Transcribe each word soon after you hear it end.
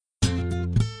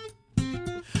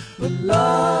La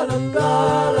la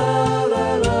la la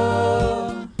la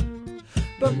la.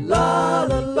 But la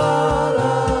la la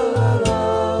la la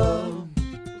la.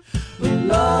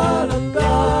 La la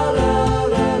la la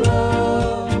la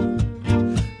la.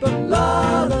 But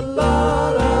la la la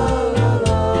la la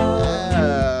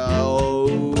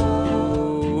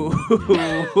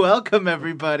la. Welcome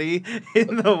everybody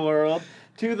in the world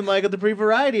to the Michael Dupree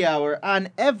Variety Hour on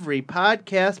every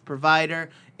podcast provider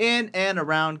in and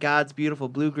around God's beautiful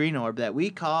blue-green orb that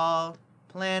we call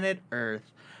planet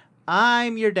Earth.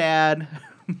 I'm your dad,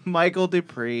 Michael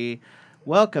Dupree.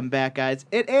 Welcome back, guys.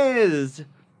 It is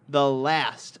the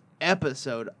last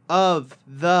episode of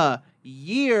the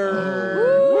year.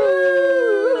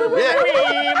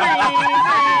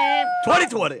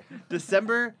 2020.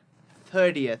 December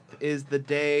 30th is the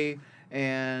day,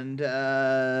 and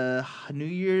New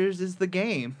Year's is the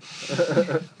game.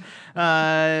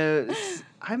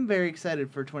 I'm very excited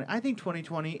for 20. I think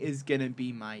 2020 is going to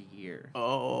be my year.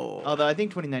 Oh. Although I think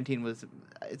 2019 it's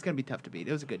going to be tough to beat.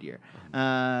 It was a good year.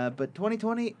 But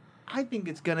 2020, I think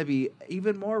it's going to be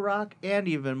even more rock and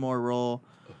even more roll.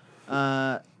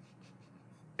 And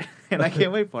I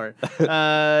can't wait for it.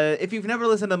 If you've never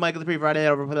listened to Michael Dupree Variety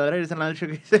Hour before, if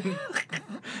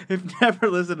you've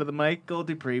never listened to the Michael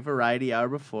Dupree Variety Hour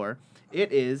before,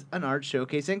 it is an art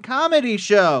showcase and comedy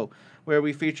show where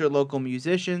we feature local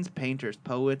musicians, painters,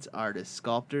 poets, artists,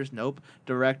 sculptors,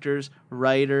 directors,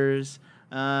 writers,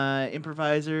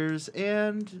 improvisers,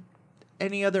 and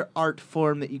any other art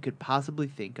form that you could possibly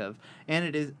think of. And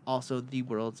it is also the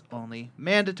world's only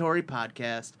mandatory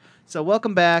podcast. So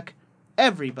welcome back,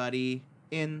 everybody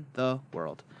in the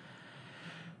world.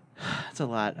 That's a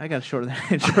lot. I got to shorten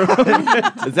that intro.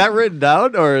 Is that written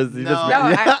down, or is he just... No,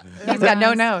 he's got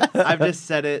no notes. I've just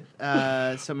said it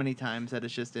so many times that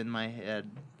it's just in my head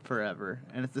forever.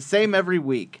 And it's the same every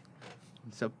week.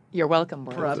 So You're welcome,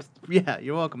 world. props. Yeah,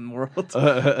 you're welcome, world.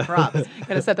 Props.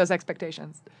 Gotta set those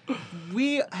expectations.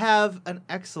 We have an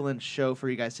excellent show for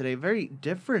you guys today. A very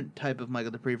different type of Michael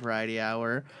Dupree Variety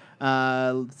Hour.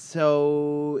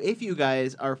 So if you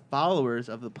guys are followers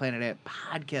of the Planet Ant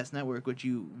Podcast Network, which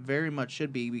you very much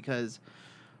should be, because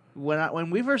when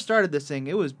we first started this thing,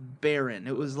 it was barren.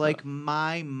 It was like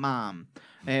my mom.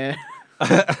 And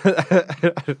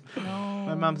my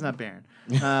mom's not barren.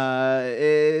 We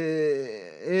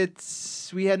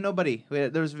had nobody.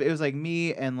 It was like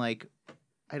me and like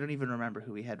I don't even remember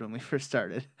who we had when we first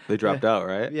started. They dropped out,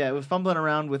 right? Yeah, it was fumbling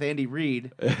around with Andy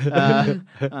Reid,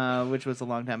 which was a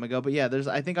long time ago. But yeah,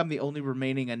 I think I'm the only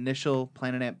remaining initial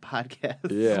Planet Ant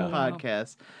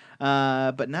podcast.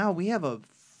 But now we have a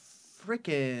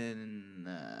freaking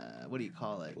what do you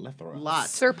call it? Lot.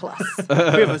 Surplus. We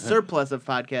have a surplus of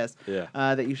podcasts Yeah.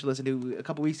 that you should listen to. A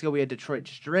couple weeks ago, we had Detroit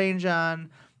Strange on.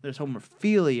 There's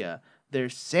Homophilia.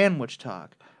 There's Sandwich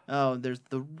Talk. Oh, there's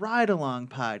the Ride Along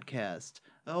podcast.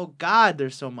 Oh, God,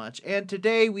 there's so much. And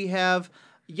today we have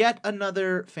yet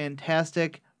another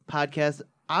fantastic podcast.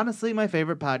 Honestly, my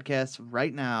favorite podcast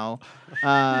right now.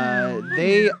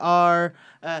 They are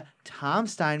Tom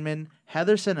Steinman,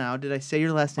 Heather Sanau. Did I say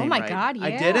your last name right? Oh, my God, yeah.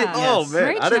 I did it? Oh, Yes. man.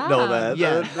 Great I didn't know job. that.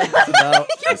 Yeah.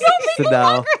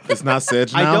 Sanau. It's not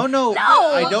Sedge now? I don't know. No.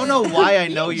 I don't know why I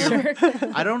know your. Sure.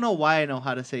 I don't know why I know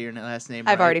how to say your last name.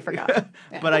 I've right. already forgot.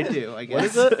 But I do. I guess. What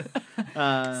is it?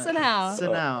 So now.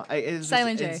 So now, it's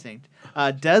Silent just J. instinct.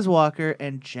 Des Walker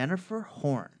and Jennifer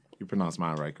Horn. You pronounced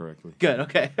mine right correctly. Good.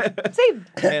 Okay. Same.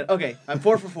 And, okay. I'm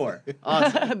 4 for 4.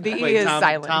 Awesome. The E Wait, is Tom,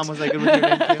 silent. Tom was like, good with your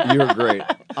name too? You were great.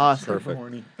 Awesome.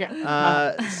 Perfect.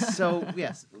 Yeah. So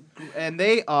yes, and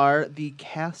they are the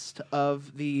cast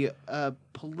of the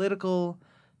political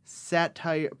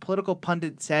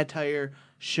pundit satire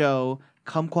show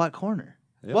Kumquat Corner.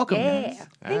 Yep. Welcome, Yeah. guys.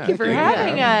 Thank you for thank you.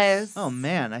 having us. Oh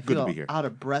man, I Good to feel be here. out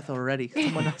of breath already.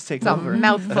 Someone else take It's a over.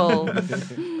 mouthful.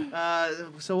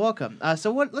 So welcome. Let's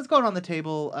go around the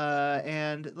table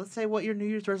and let's say what your New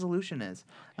Year's resolution is.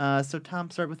 So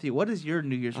Tom, start with you. What is your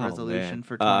New Year's Oh, resolution man.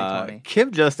 for 2020? Kim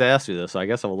just asked me this, so I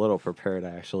guess I'm a little prepared,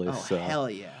 actually. Oh so. hell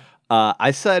yeah! I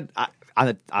said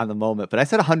on the moment, but I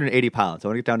said 180 pounds. I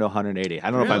want to get down to 180. I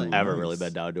don't know if Really? I've ever Nice. really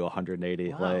been down to 180,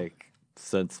 Wow. like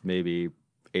since maybe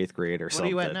 8th grade or What are something.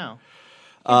 you at now?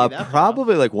 Can't be that far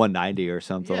Probably like 190 or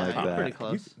something Yeah, like you're that. pretty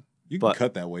close. You can But-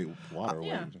 cut that weight with water.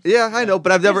 Yeah. Yeah, I know,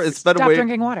 but I've never. It's been a Stop way.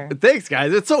 drinking water. Thanks,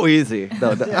 guys. It's so easy.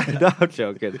 No, I'm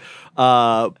joking.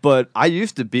 But I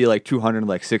used to be like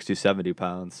 260, 70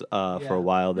 pounds for a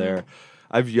while there.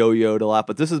 I've yo-yoed a lot,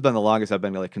 but this has been the longest I've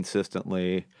been like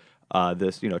consistently. Trying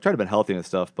to be healthy and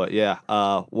stuff. But yeah,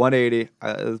 180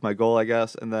 is my goal, I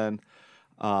guess. And then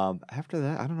after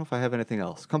that, I don't know if I have anything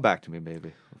else. Come back to me,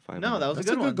 maybe. No, that was That's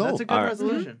a a good good one. goal. That's a good All right.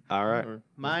 resolution. All right.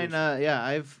 Mine,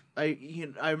 I've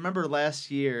I remember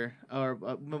last year, or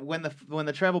when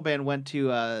the travel band went to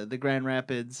the Grand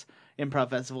Rapids Improv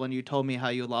Festival, and you told me how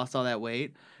you lost all that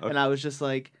weight, and I was just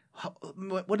like,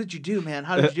 what did you do, man?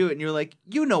 How did you do it? And you're like,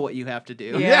 you know what you have to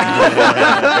do.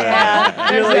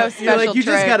 Yeah. You're There's no like, special you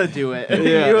just trick. gotta do it.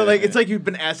 Yeah. You're like, it's like you've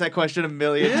been asked that question a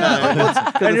million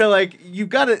times, and you're like, you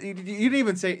gotta. You didn't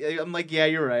even say. I'm like, yeah,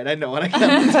 you're right. I know what I got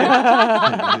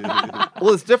to do.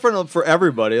 Well, it's different for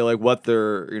everybody, like what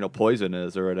their poison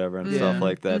is or whatever and Yeah. stuff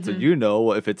like that. So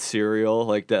if it's cereal,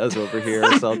 like Des over here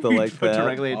or something like Put that.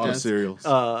 directly at All the Jess. cereals.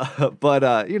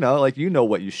 But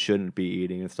what you shouldn't be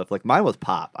eating and stuff. Like mine was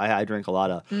pop. I drink a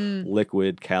lot of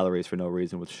liquid calories for no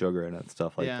reason with sugar in it and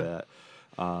stuff like that.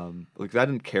 Like I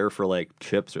didn't care for like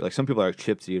chips or like some people are like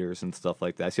chips eaters and stuff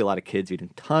like that. I see a lot of kids eating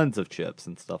tons of chips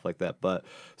and stuff like that. But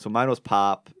so mine was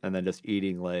pop and then just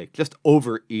eating like just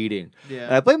overeating. Yeah.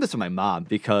 And I blame this on my mom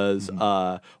because when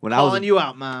I was Calling you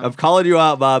out, Mom. I'm calling you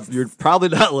out, Bob. You're probably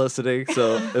not listening.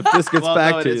 So if this gets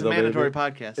back to you, it's a they'll mandatory maybe-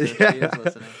 podcast. So she is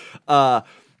listening.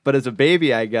 But as a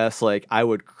baby, I guess like I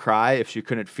would cry if she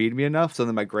couldn't feed me enough. So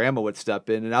then my grandma would step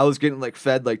in, and I was getting like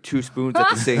fed like 2 spoons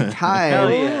at the same time.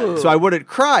 Hell yeah. So I wouldn't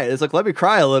cry. It's like let me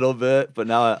cry a little bit, but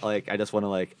now I just want to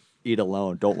like eat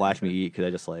alone. Don't watch me eat because I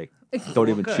just like don't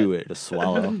even good. chew it, just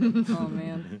swallow. Oh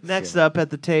man. Next up at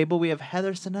the table, we have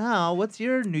Heather Sanal. What's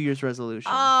your New Year's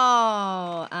resolution?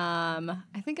 I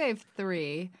think I have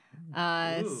 3.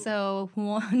 So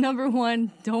number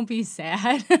 1, don't be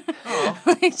sad.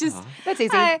 Like just That's easy.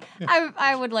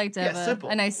 I would like to have simple.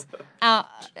 a nice, a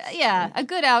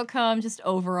good outcome. Just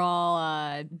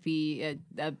overall, be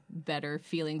a better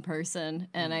feeling person,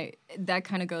 and that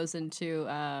kind of goes into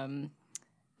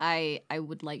I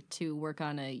would like to work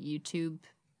on a YouTube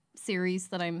series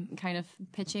that I'm kind of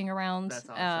pitching around. That's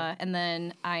awesome. And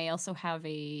then I also have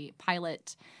a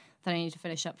pilot that I need to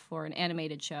finish up for an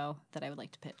animated show that I would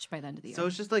like to pitch by the end of the year. So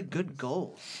it's just like good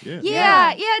goals.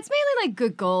 Yeah, it's mainly like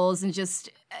good goals and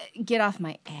just get off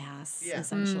my ass,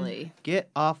 essentially. Get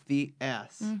off the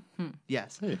ass. Mm-hmm.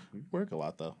 Yes. Hey, you work a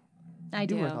lot though. I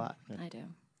do. work a lot. I do.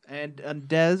 And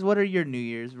Des, what are your New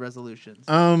Year's resolutions?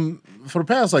 For the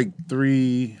past like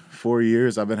 3-4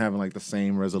 years, I've been having like the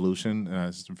same resolution.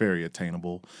 It's very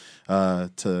attainable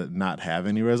to not have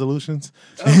any resolutions.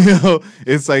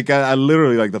 It's like I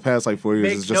literally like the past like 4 years.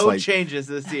 Make It's just no like changes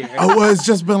this year. well, it's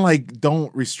just been like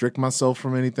don't restrict myself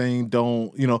from anything.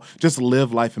 Don't just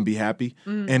live life and be happy.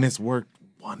 And it's worked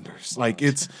wonders. Like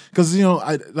it's because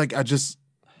I just.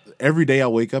 Every day I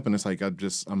wake up and it's like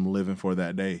I'm living for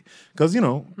that day because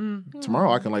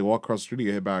tomorrow I can like walk across the street and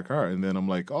get hit by a car and then I'm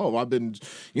like I've been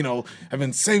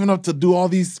saving up to do all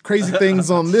these crazy things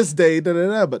on this day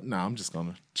but no I'm just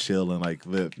gonna chill and like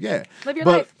live Live your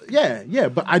but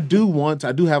life. but I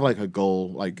do have like a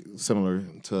goal like similar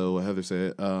to what Heather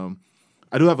said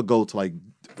I do have a goal to like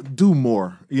do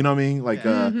more you know what I mean like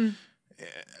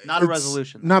Not a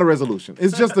resolution. Not a resolution.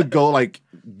 It's just a goal, like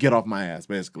get off my ass,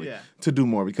 basically, Yeah. to do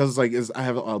more. Because I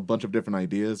have a bunch of different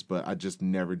ideas, but I just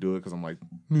never do it because I'm like,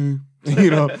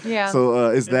 Yeah. So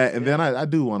it's that, and then I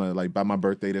do want to like by my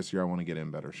birthday this year, I want to get in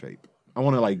better shape. I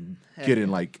want to like get in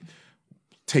like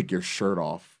take your shirt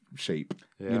off shape.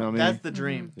 You know what I mean? That's the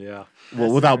dream. Yeah.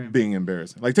 Well, without being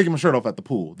embarrassed, like taking my shirt off at the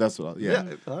pool. That's what. I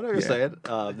know what you're saying.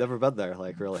 Never been there,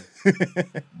 like really.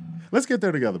 Let's get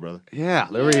there together, brother. Yeah,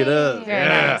 there it is. Very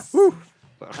nice.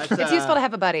 That's, It's useful to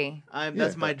have a buddy.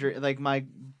 That's my dream. Like my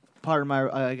part of my.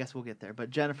 I guess we'll get there. But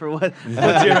Jennifer, what's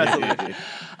your resolution?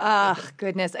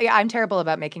 Goodness. Yeah, I'm terrible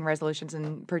about making resolutions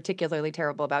and particularly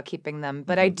terrible about keeping them.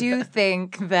 But I do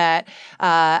think that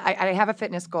I have a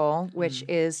fitness goal, which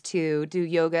is to do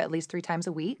yoga at least 3 times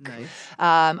a week. Nice.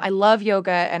 I love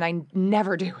yoga and I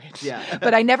never do it. Yeah.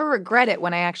 But I never regret it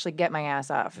when I actually get my ass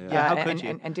up Yeah, how could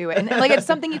you? and do it. And like it's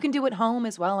something you can do at home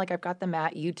as well. Like I've got the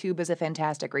mat. YouTube is a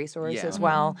fantastic resource as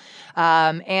well.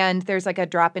 And there's like a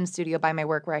drop-in studio by my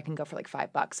work where I can go for like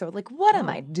 $5. So like, what am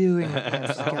I doing with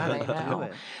myself right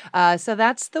now? So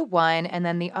that's the one. And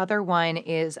then the other one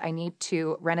is I need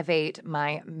to renovate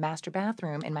my master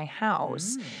bathroom in my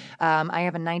house. I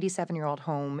have a 97-year-old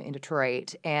home in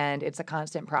Detroit, and it's a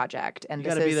constant project. And You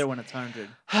got to be there when it's 100.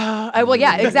 well,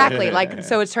 yeah, exactly. Like,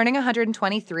 so it's turning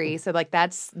 123. So like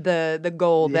that's the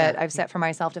goal that I've set for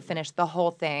myself to finish the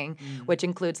whole thing, which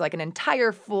includes like an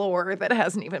entire floor that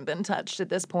hasn't even been touched at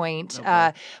this point.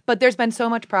 But there's been so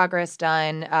much progress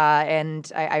done,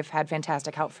 and I've had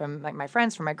fantastic help from like my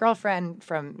friends, from my girlfriend,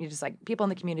 from just like people in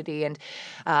the community, and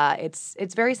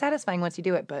it's very satisfying once you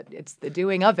do it. But it's the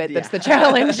doing of it that's the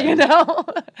challenge,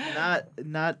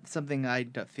 Not something I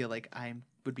feel like I'm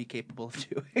would be capable of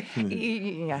doing.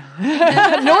 Yeah.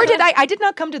 Nor did I. I did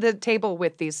not come to the table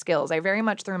with these skills. I very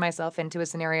much threw myself into a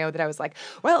scenario that I was like,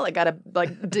 well, I gotta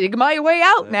dig my way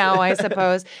out now, I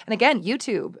suppose. And again,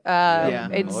 YouTube.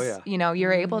 It's Oh, yeah.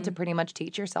 you're able to pretty much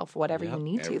teach yourself whatever you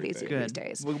need to these Good.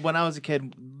 days. When I was a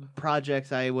kid,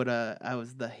 projects I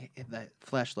was the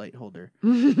flashlight holder,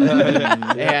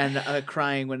 and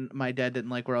crying when my dad didn't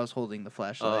like where I was holding the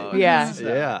flashlight. Yeah.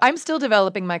 Yeah. I'm still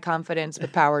developing my confidence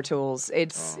with power tools.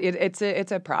 It's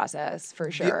a process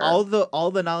for sure. All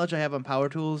the knowledge I have on power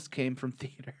tools came from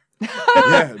theater.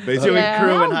 Yeah, basically. Doing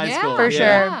crew in Oh, high yeah. school. For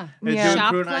Yeah. sure. Doing Yeah. Shop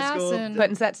crew in high class school. and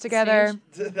Putting sets together.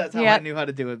 That's how Yeah. I knew how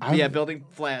to do it. Building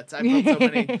flats. I built so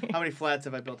many. How many flats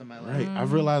have I built in my life? Right.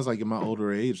 I've realized, like, in my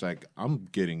older age, like, I'm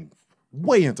getting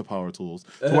way into power tools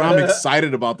to where I'm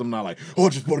excited about them. Not like, oh, I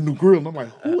just bought a new grill. And I'm like,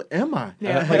 who am I?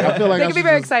 Yeah. Like, I feel like They I can be should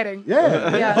very just- exciting.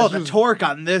 Yeah. Yeah. Oh, the torque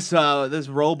on this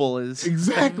Roble is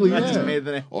Exactly. I Yeah. just made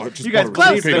the name. Or just You guys bought a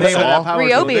believe the rotating name of that saw. power tool,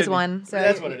 Ryobi's didn't you? one. So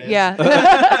That's what it is. Yeah.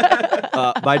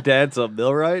 My dad's a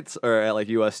millwrights or at like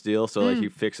U.S. Steel, so like he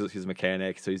fixes, he's a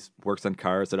mechanic, so he's works on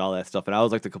cars and all that stuff. And I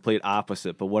was like the complete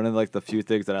opposite. But one of like the few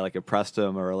things that I like impressed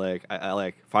him or like I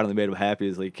like finally made him happy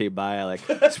is like he came by, I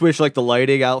like switched like the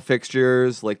lighting out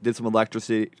fixtures, like did some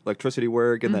electricity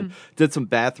work, and then did some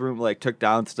bathroom, like took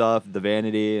down stuff, the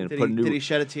vanity, and Did put he, new. did he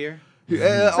shed a tear?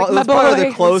 Yeah, like, that's my part of the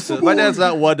boy. closest. My dad's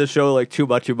not one to show like too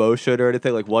much emotion or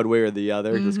anything, like one way or the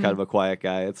other. Just kind of a quiet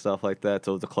guy and stuff like that.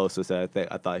 So it was the closest that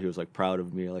I thought he was like proud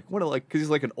of me, like one of like because he's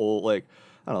like an old like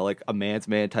I don't know like a man's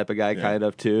man type of guy kind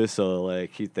of too. So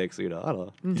like he thinks I don't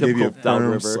know Gave you typical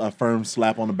downriver. a firm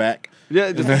slap on the back.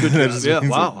 Yeah, just good job. Just Yeah,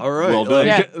 means wow, like, all right. well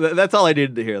Like, done. that's all I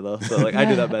needed to hear though. So like I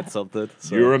knew that meant something.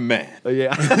 So. You're a man.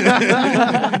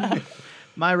 Yeah.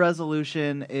 My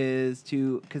resolution is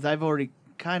because I've already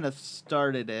kind of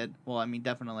started it. Well, I mean,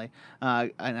 definitely.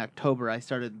 In October, I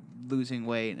started losing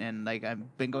weight, and like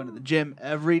I've been going to the gym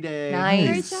every day.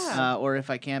 Nice. Great job. Or if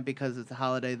I can't because it's a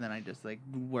holiday, then I just like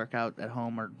work out at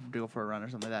home or go for a run or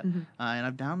something like that. And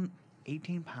I'm down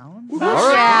 18 pounds. All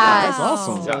right. Yes. That's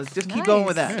awesome. So just keep going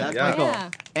with that. Nice. That's Yeah. my goal. Yeah.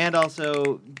 And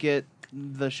also get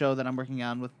the show that I'm working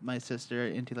on with my sister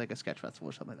into like a sketch festival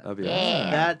or something like that. That'd be awesome.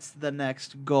 That's the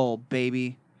next goal,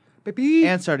 baby.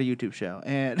 And start a YouTube show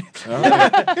and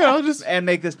Just and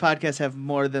make this podcast have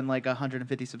more than like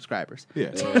 150 subscribers. yeah.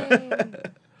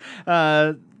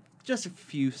 Just a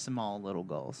few small little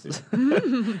goals.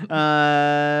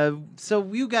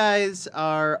 So you guys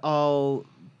are all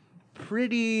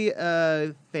pretty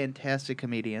fantastic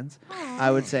comedians,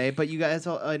 I would say. But you guys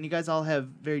all have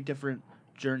very different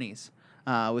journeys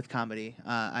with comedy.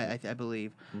 I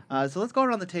believe. So let's go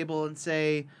around the table and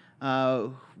say.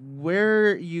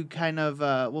 Where you kind of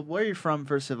where you're from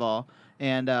first of all,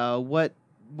 and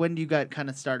when you got kind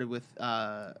of started with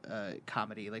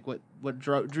comedy, like what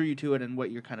drew you to it, and what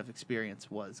your kind of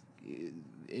experience was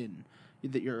in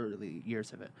your early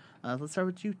years of it. Let's start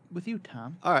with you,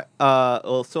 Tom. All right.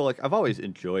 Well, so like I've always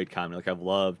enjoyed comedy. Like I've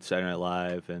loved Saturday Night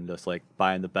Live and just like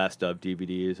buying the best of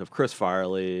DVDs of Chris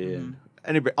Farley and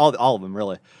anybody, all of them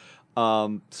really.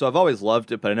 So I've always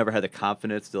loved it, but I never had the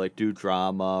confidence to like do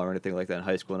drama or anything like that in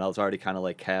high school. And I was already kind of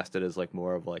like casted as like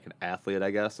more of like an athlete, I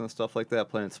guess, and stuff like that,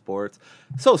 playing sports.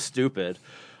 So stupid.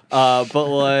 But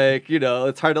like,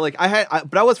 it's hard to like,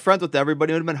 but I was friends with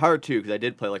everybody. It would have been hard too, because I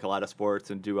did play like a lot of sports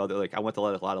and do other, like I went to a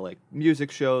lot of like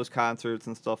music shows, concerts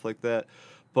and stuff like that.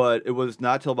 But it was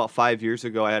not till about 5 years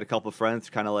ago, I had a couple of friends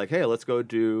kind of like, hey, let's go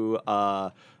do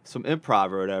some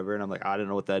improv or whatever. And I'm like, I don't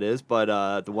know what that is. But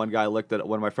one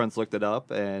of my friends looked it up,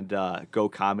 and Go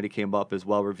Comedy came up as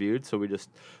well reviewed. So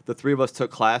the three of us took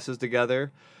classes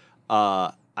together.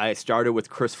 I started with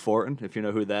Chris Fortin, if you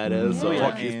know who that is. So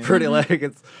yeah. he's pretty like,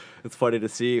 it's funny to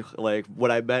see like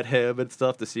when I met him and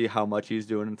stuff, to see how much he's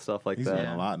doing and stuff like He's that. doing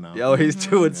a lot now. Yeah, he's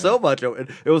doing so much.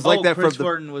 It was like that Chris from the.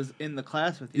 Fortin was in the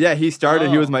class with you. Yeah, he started.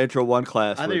 He Oh. was my intro one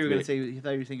class. I thought with you were me. gonna say you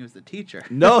thought you were saying he was the teacher.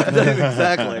 No,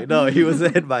 exactly. No, he was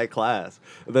in my class.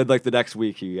 And then like the next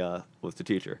week, he was the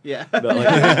teacher. Yeah. No, like,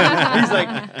 He's like,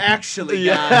 actually,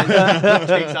 guys.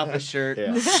 Takes off his shirt.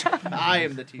 Yeah. I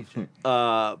am the teacher.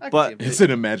 but It's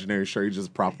an imaginary shirt. It's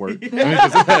just prop work.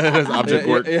 It's object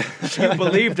work. You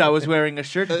believed I was wearing a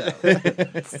shirt, though.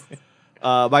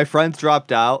 my friends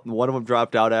dropped out, and one of them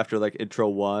dropped out after like intro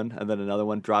one, and then another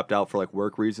one dropped out for like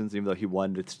work reasons, even though he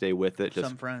wanted to stay with it, just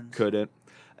Some friends. couldn't.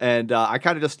 And I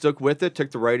kind of just stuck with it,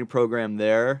 took the writing program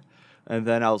there, and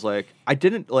then I was like, I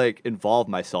didn't like involve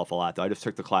myself a lot though. I just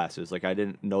took the classes. Like I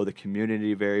didn't know the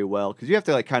community very well, because you have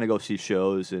to like kind of go see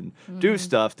shows and do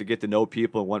stuff to get to know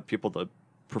people and want people to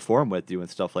perform with you and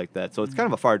stuff like that. So it's kind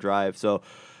of a far drive. So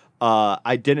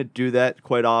I didn't do that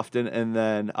quite often, and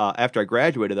then after I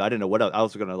graduated, I didn't know what else. I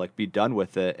was going to like be done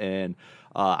with it, and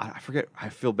I forget. I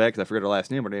feel bad because I forget her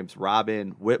last name. Her name's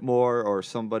Robin Whitmore or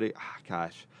somebody.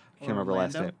 Gosh, I can't remember her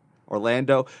last name.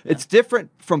 Orlando. Yeah. It's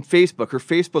different from Facebook. Her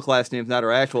Facebook last name's not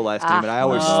her actual last name, and I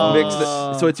always mix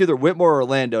it. So it's either Whitmore or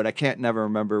Orlando, and I can't never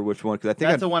remember which one because I think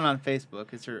that's the one on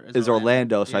Facebook. Is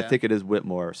Orlando. So I think it is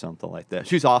Whitmore or something like that.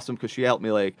 She's awesome because she helped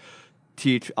me like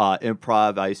teach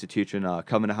improv. I used to teach in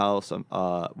Coming House,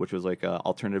 which was like an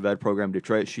alternative ed program in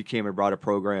Detroit. She came and brought a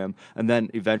program, and then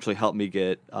eventually helped me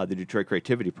get the Detroit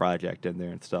Creativity Project in there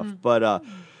and stuff. But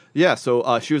yeah,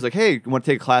 so she was like, "Hey, you want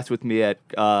to take a class with me at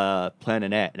Plan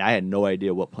and Ant?" And I had no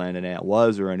idea what Plan and Ant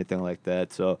was or anything like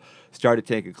that. So started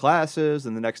taking classes,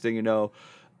 and the next thing you know,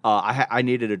 I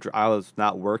needed I was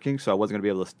not working, so I wasn't going to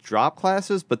be able to drop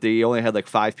classes, but they only had like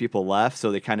 5 people left,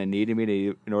 so they kind of needed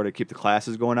me in order to keep the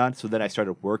classes going on. So then I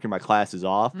started working my classes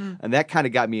off, and that kind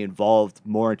of got me involved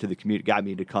more into the community, got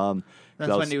me to come.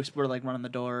 That's when you were like running the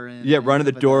door. Running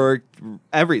the door,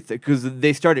 everything, because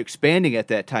they started expanding at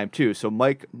that time too. So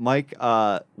Mike,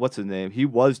 what's his name? He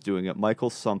was doing it,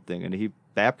 Michael something, and not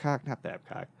Babcock.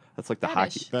 That's like the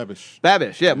hockey.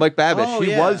 Babish, yeah, Mike Babish. Oh,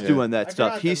 he was doing that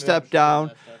stuff. He stepped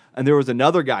down, and there was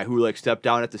another guy who like stepped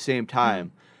down at the same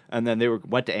time, and then they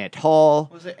went to Ant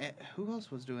Hall. Was it who else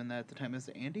was doing that at the time? Is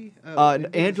it Andy?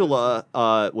 Angela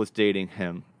was dating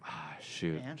him.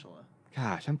 Shoot. Angela.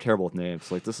 Gosh, I'm terrible with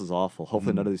names. Like, this is awful.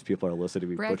 Hopefully none of these people are listening to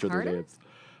me Brad butcher their Carter? names.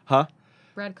 Huh?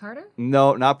 Brad Carter?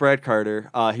 No, not Brad Carter.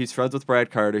 He's friends with Brad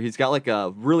Carter. He's got like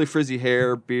a really frizzy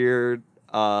hair, beard.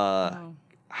 Gosh.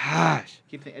 I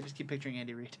just keep picturing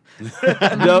Andy Reid.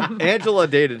 No, Angela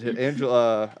dated him.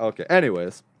 Okay.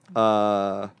 Anyways,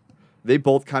 they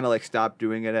both kind of like stopped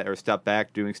doing it or stepped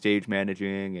back doing stage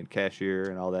managing and cashier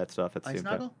and all that stuff at the same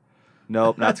time.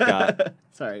 Nope, not Scott.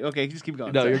 Sorry. Okay, just keep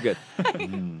going. No, Sorry. you're good.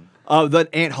 Then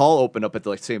Ant Hall opened up at the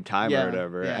like, same time or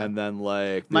whatever, and then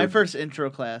like my first intro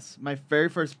class, my very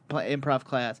first improv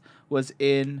class was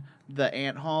in the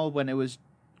Ant Hall when it was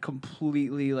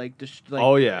completely like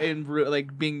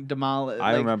being demolished.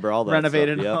 I remember all that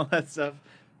renovated stuff. And all that stuff.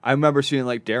 I remember seeing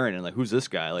like Darren and like who's this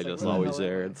guy like just always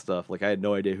there and stuff. Like I had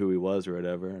no idea who he was or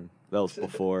whatever, and that was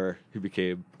before he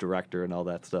became director and all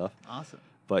that stuff. Awesome.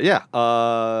 But yeah,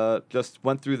 just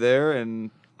went through there,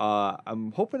 and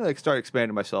I'm hoping to like start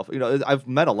expanding myself. You know, I've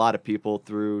met a lot of people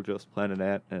through just Plan and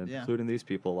Ant, and including these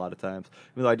people a lot of times.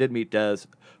 Even though I did meet Dez.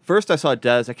 First, I saw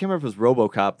Dez. I can't remember if it was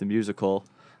RoboCop the musical.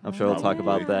 I'm sure we'll talk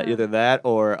about that. Either that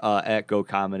or at Go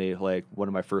Comedy, like one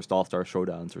of my first All-Star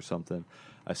Showdowns or something.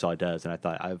 I saw Dez, and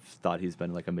I've thought he's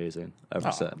been like amazing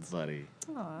ever since. Buddy.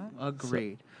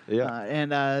 Agreed. So, yeah.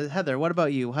 And Heather, what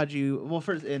about you?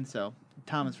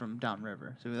 Tom is from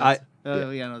Downriver. So I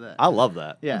know that. I love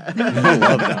that. Yeah. I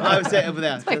love that. I was saying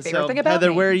that. It's my favorite thing about Heather,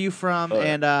 me. where are you from,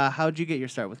 and how'd you get your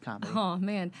start with comedy? Oh,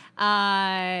 man.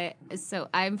 So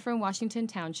I'm from Washington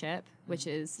Township, which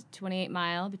is 28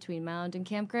 mile between Mound and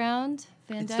Campground.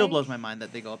 Van It Dyke. still blows my mind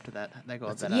that they go up to that. They go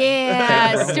up that.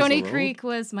 Yeah, Stony Creek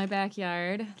was my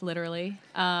backyard, literally.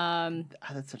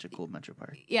 That's such a cool metro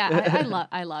park. Yeah,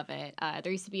 I love it.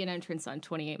 There used to be an entrance on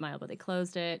 28 Mile, but they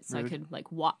closed it, so I could like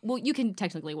walk. Well, you can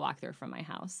technically walk there from my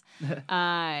house.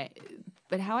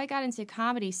 But how I got into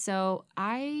comedy, so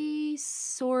I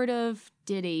sort of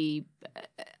did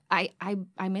I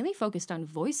mainly focused on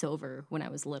voiceover when I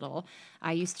was little.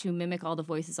 I used to mimic all the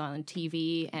voices on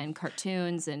TV and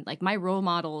cartoons, and like my role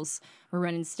models were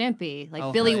Ren and Stimpy,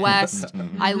 like Billy West.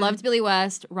 I loved Billy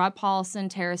West, Rod Paulson,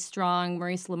 Tara Strong,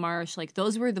 Maurice LaMarche. Like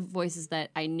those were the voices that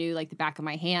I knew like the back of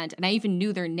my hand, and I even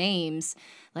knew their names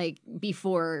like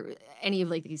before any of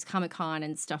like these Comic-Con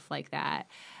and stuff like that.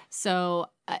 So,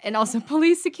 and also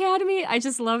Police Academy. I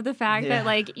just love the fact that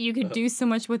like you could do so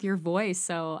much with your voice.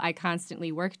 So I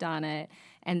constantly worked on it.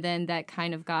 And then that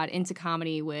kind of got into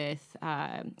comedy with,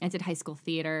 I did high school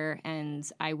theater, and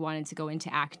I wanted to go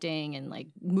into acting and like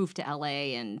move to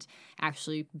LA and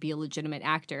actually be a legitimate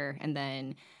actor. And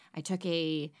then I took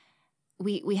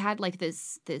we had like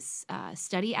this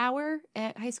study hour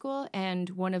at high school, and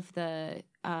one of the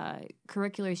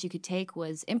curriculars you could take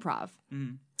was improv.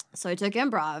 Mm. So I took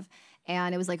improv,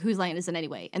 and it was like, whose line is it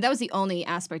anyway? And that was the only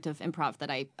aspect of improv that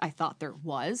I thought there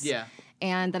was. Yeah.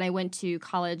 And then I went to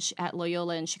college at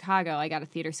Loyola in Chicago. I got a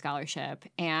theater scholarship,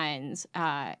 and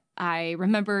I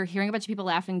remember hearing a bunch of people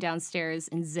laughing downstairs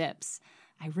in Zips.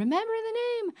 I remember the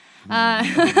name.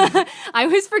 I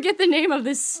always forget the name of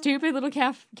this stupid little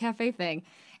cafe thing.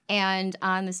 And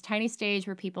on this tiny stage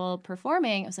where people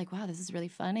performing, I was like, wow, this is really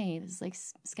funny. This is like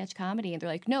sketch comedy. And they're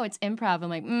like, no, it's improv. I'm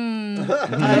like,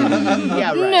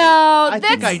 Yeah, right. no, I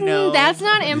think I know. that's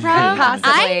not improv.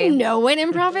 Possibly. I know what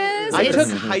improv is. I It's-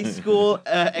 took high school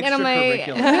and I'm like,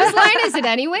 extracurricular. whose line is it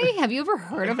anyway? Have you ever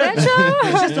heard of that show?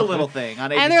 It's just a little thing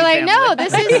on ABC And they're like, no,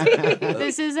 Family.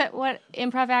 this is what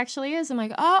improv actually is. I'm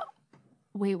like, oh,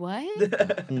 wait,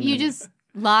 what? You just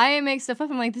lie and make stuff up.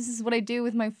 I'm like, this is what I do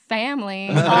with my family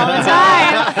all the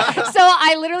time. So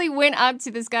I literally went up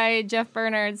to this guy, Jeff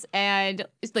Bernards, and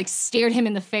like stared him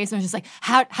in the face. And I was just like,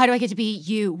 how do I get to be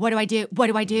you? What do I do? What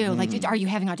do I do? Like, are you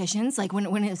having auditions? Like,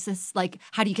 when is this? Like,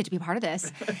 how do you get to be a part of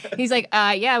this? He's like,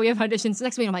 yeah, we have auditions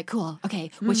next week. I'm like, cool. Okay,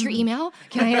 what's your email?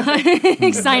 Can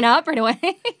I sign up right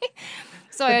away?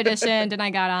 So I auditioned and I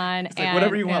got on. It's like,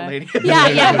 whatever you want, lady.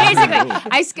 Yeah,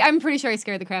 basically. I'm pretty sure I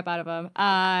scared the crap out of him.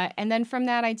 And then from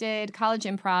that, I did college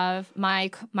improv. My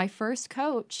first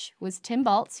coach was Tim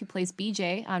Baltz, who plays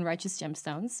BJ on Righteous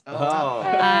Gemstones.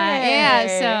 Yeah,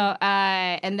 so,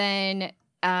 and then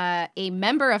a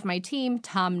member of my team,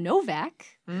 Tom Novak,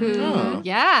 who,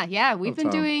 we've been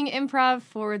doing improv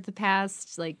for the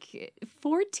past,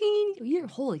 14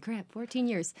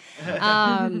 years.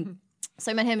 So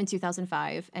I met him in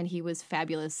 2005, and he was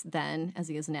fabulous then, as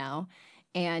he is now.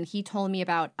 And he told me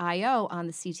about I.O. on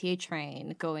the CTA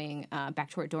train going back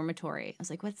to our dormitory. I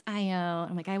was like, what's I.O.?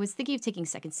 I'm like, I was thinking of taking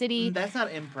Second City. That's not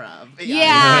improv.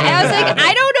 Yeah. And I was like,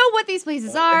 I don't know what these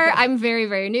places are. I'm very,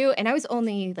 very new. And I was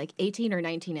only 18 or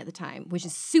 19 at the time, which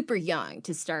is super young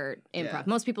to start improv. Yeah.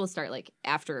 Most people start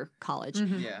after college.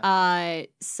 Yeah.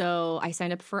 So I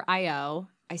signed up for I.O.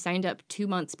 I signed up 2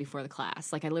 months before the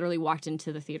class. I literally walked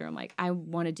into the theater. I'm like, I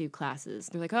want to do classes.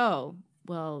 They're like, oh,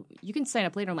 well, you can sign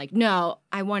up later. I'm like, no,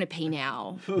 I want to pay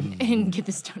now and get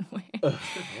this done with.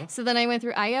 So then I went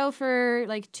through I.O. for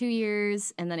 2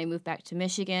 years, and then I moved back to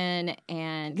Michigan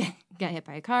and got hit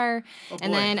by a car.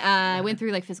 And then I went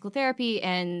through physical therapy,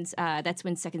 and that's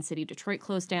when Second City Detroit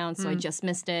closed down, so I just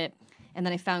missed it. And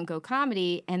then I found Go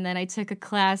Comedy, and then I took a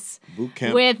class Boot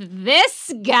camp. with this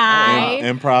guy.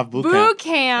 Improv boot Boot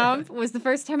camp. camp was the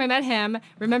first time I met him.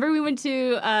 Remember we went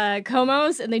to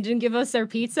Como's and they didn't give us our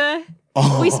pizza?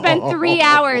 We spent 3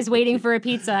 hours waiting for a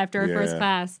pizza after our first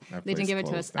class. They didn't give it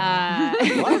to us.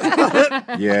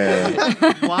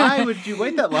 Yeah. Why would you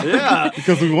wait that long? Yeah.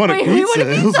 Because we wanted pizza. We wanted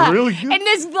It was pizza. really good. And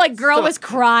this girl was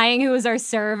crying who was our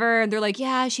server. And they're like,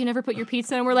 yeah, she never put your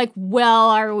pizza. And we're like,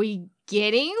 well, are we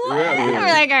getting one? We're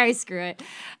like, all right, screw it.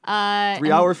 3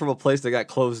 hours from a place that got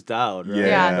closed down. Right?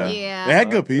 Yeah. Yeah. They had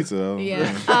good pizza, though.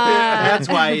 Yeah. That's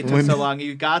why it took When- so long.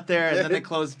 You got there, and then they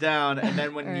closed down, and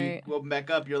then when Right. you open back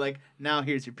up, you're like, now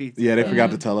here's your pizza. Yeah, they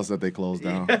forgot to tell us that they closed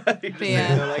down. You're just Yeah.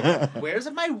 sitting there like,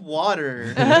 where's my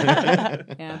water?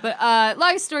 Yeah, but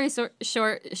long story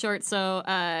short.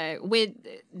 So we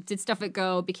did stuff at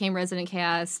Go, became resident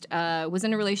cast, was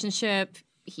in a relationship.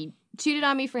 He cheated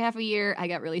on me for half a year. I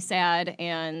got really sad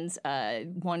and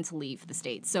wanted to leave the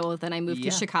state. So then I moved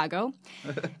to Chicago,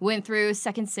 went through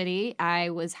Second City. I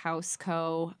was house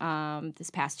co this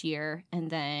past year. And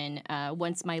then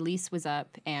once my lease was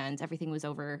up and everything was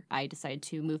over, I decided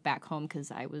to move back home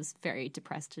because I was very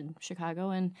depressed in Chicago.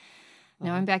 And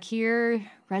now I'm back here,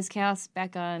 Rescast,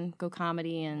 back on Go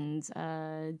Comedy and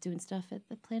doing stuff at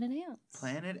the Planet Ants.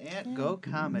 Planet Ant Go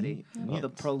Comedy. The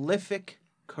prolific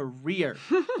career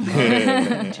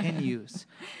Yeah. continues.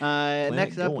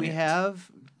 Next up, we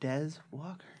have Des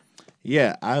Walker.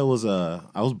 Yeah, I was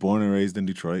born and raised in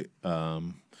Detroit.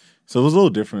 So it was a little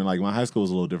different. My high school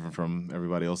was a little different from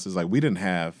everybody else's. We didn't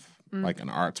have an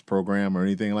arts program or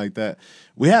anything like that.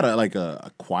 We had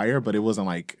a choir, but it wasn't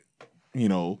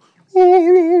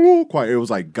choir. It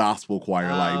was gospel choir,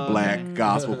 black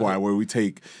gospel choir, where we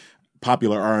take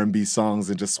popular R&B songs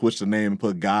and just switch the name and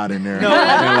put God in there.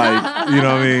 And you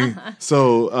know what I mean?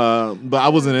 So, but I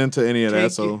wasn't into any of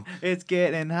that. So It's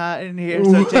getting hot in here,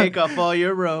 so take off all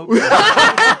your robes.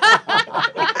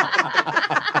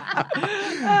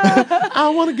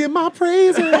 I want to get my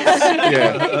praises.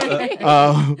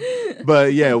 Yeah.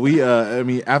 But yeah, we,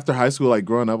 after high school,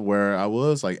 growing up where I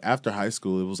was, after high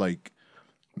school, it was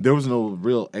there was no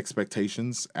real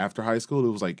expectations after high school.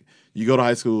 It was you go to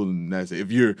high school and that's it.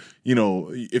 If you're,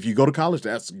 if you go to college,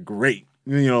 that's great.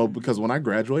 Because when I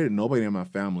graduated, nobody in my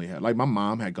family had, my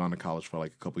mom had gone to college for a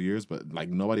couple years, but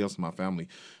nobody else in my family,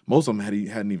 most of them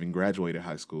hadn't even graduated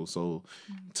high school. So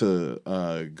to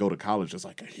go to college is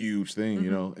a huge thing,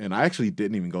 and I actually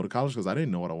didn't even go to college because I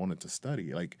didn't know what I wanted to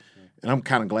study. And I'm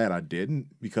kind of glad I didn't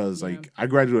because I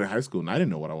graduated high school and I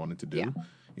didn't know what I wanted to do. Yeah.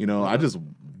 I just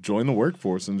joined the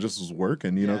workforce and just was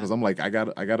working, because I'm I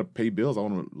got to pay bills. I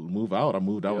want to move out. I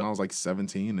moved out when I was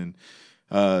 17 and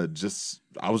I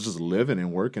was just living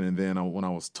and working. And then when I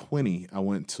was 20, I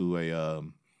went to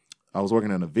I was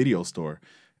working at a video store,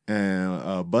 and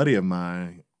a buddy of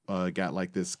mine got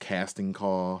like this casting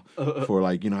call for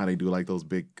like, you know how they do like those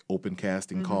big open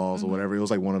casting calls or whatever. It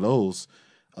was like one of those.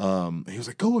 He was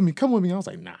like, "Go with me, come with me." I was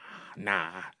like,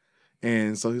 nah.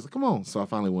 And so he's like, "Come on." So I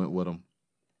finally went with him.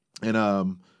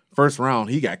 And first round,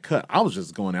 he got cut. I was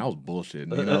just going, I was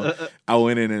bullshitting, you know. I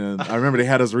went in and I remember they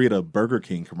had us read a Burger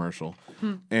King commercial.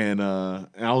 And I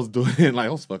was doing it like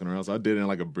I was fucking around. So I did it in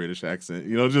like a British accent,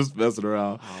 you know, just messing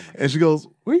around. And she goes,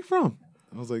 "Where you from?"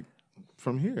 I was like,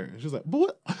 "From here." And she's like, "But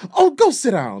what? Oh, go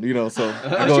sit down," you know. So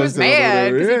I go she was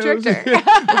mad because you tricked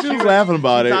her. she was laughing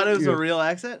about it. Thought it was you a know. real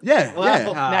accent? Yeah, Wow.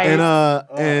 yeah. Nice.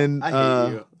 And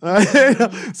I hate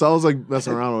you. So I was like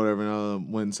messing around or whatever,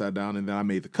 and went and sat down, and then I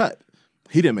made the cut.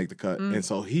 He didn't make the cut, and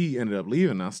so he ended up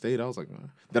leaving. And I stayed. I was like,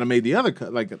 then I made the other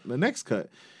cut, like the next cut,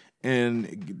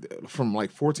 and from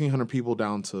like 1,400 people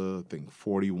down to I think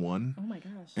 41. Oh my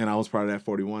gosh. And I was part of that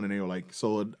 41, and they were like,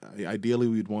 "So ideally,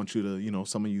 we'd want you to, you know,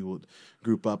 some of you would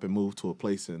group up and move to a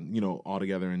place and, you know, all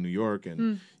together in New York,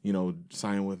 and you know,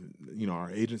 sign with, you know,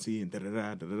 our agency and da da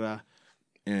da da da."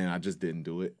 And I just didn't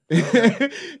do it.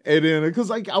 And then because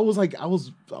like I was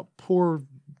a poor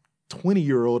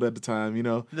 20-year-old at the time, you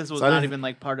know. This was So I not didn't- even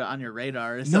like part of on your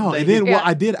radar or No, something. and then well,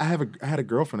 Yeah. I had a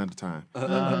girlfriend at the time,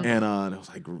 and it was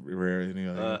like rare, you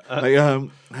know. I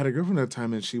had a girlfriend at the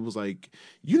time, and she was like,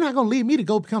 "You're not gonna leave me to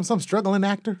go become some struggling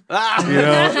actor," you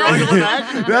know.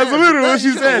 That's literally what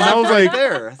she said. And I was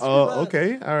like, "Oh,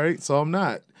 okay, all right, so I'm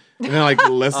not." And then like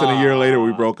less than a year later,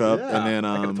 we broke up, and then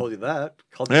I could have told you that.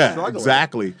 Called you yeah, struggling.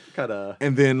 exactly. Kinda.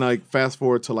 And then like fast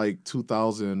forward to like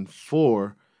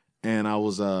 2004, and I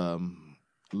was I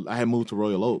had moved to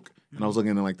Royal Oak, and I was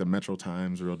looking at like the Metro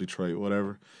Times, Real Detroit,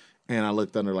 whatever, and I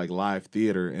looked under like live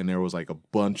theater, and there was like a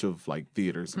bunch of like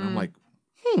theaters, and I'm like,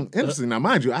 interesting. Now,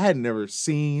 mind you, I had never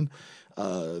seen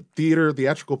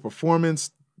theatrical performance,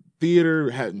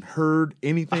 theater, hadn't heard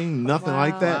anything, nothing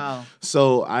like that. Wow.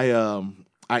 So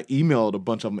I emailed a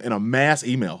bunch of them in a mass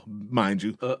email, mind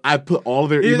you. I put all of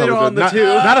their Either emails, on the not, two.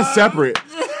 not a separate,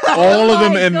 all of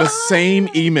them in the same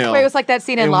email. Wait, it was like that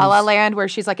scene in It La La was- Land where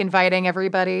she's like inviting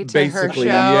everybody to her Basically,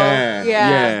 show.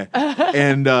 yeah.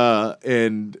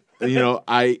 And you know,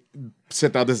 I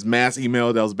sent out this mass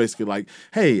email that was basically like,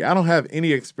 "Hey, I don't have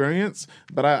any experience,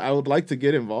 but I would like to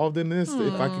get involved in this.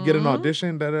 If I could get an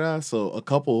audition, da da da." So a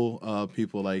couple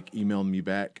people like emailed me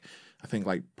back. I think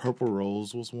like Purple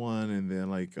Rose was one, and then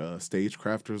like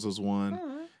Stagecrafters was one,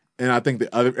 and I think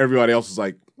everybody else was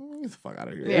like, "Get the fuck out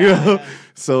of here!" Yeah. You know?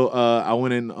 So I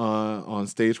went in on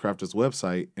Stagecrafters'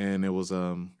 website, and it was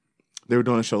they were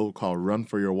doing a show called Run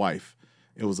for Your Wife.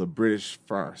 It was a British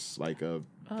farce, like a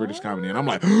British comedy, and I'm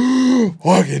like, "Oh,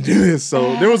 I can do this!"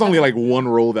 So there was only like one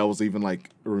role that was even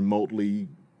like remotely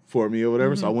for me or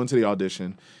whatever. So I went to the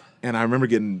audition. And I remember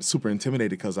getting super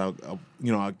intimidated because I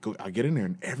get in there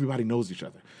and everybody knows each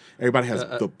other. Everybody has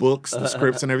the books, the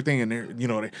scripts, and everything. And they're, you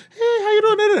know, "Hey, how you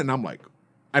doing?" And I'm like,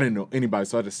 I didn't know anybody,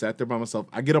 so I just sat there by myself.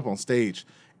 I get up on stage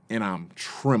and I'm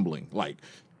trembling, like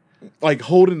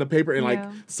holding the paper, and like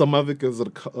some of it because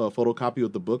of the photocopy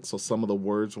of the book, so some of the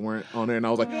words weren't on there. And I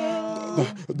was like,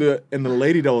 the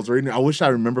lady that was reading, I wish I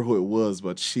remember who it was,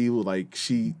 but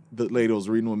the lady that was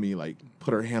reading with me, like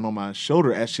put her hand on my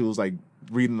shoulder as she was like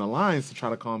reading the lines to try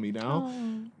to calm me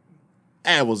down.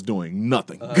 I was doing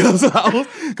nothing because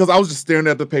I was just staring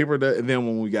at the paper. And then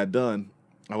when we got done,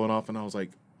 I went off and I was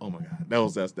like, "Oh my god,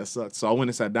 that sucked." So I went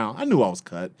and sat down. I knew I was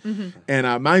cut,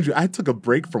 and mind you, I took a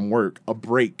break from work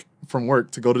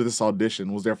to go to this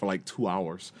audition. Was there for like 2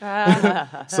 hours.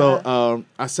 So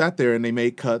I sat there and they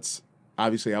made cuts.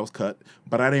 Obviously, I was cut,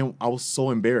 but I was so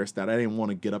embarrassed that I didn't want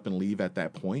to get up and leave at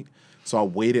that point. So I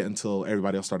waited until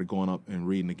everybody else started going up and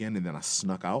reading again, and then I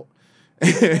snuck out.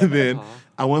 And then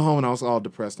I went home and I was all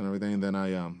depressed and everything. And then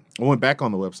I went back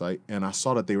on the website and I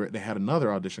saw that they had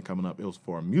another audition coming up. It was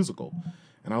for a musical,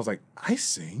 and I was like, "I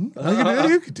sing,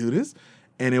 you could do this."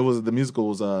 And the musical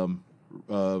was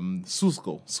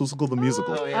Seussical the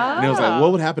musical. Oh, yeah. And it was like,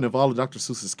 what would happen if all of Dr.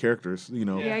 Seuss's characters, you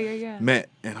know, Yeah. met?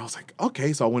 And I was like,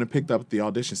 okay. So I went and picked up the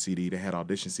audition CD. They had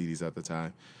audition CDs at the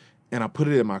time, and I put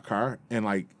it in my car, and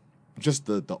like just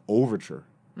the overture,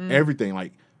 everything,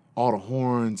 like all the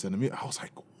horns and the music. I was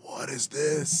like, what is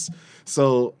this?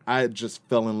 So I just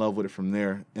fell in love with it from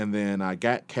there. And then I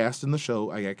got cast in the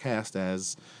show. I got cast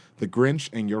as the Grinch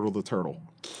and Yertle the Turtle.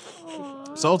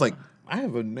 So I was like, I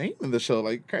have a name in the show,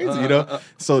 like crazy, you know?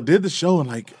 So did the show, and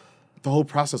like the whole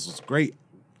process was great.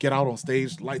 Get out on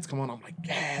stage, lights come on. I'm like,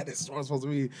 yeah, this is what I'm supposed to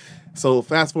be. So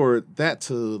fast forward that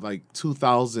to like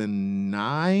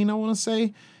 2009, I want to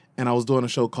say. and I was doing a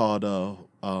show called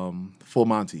Full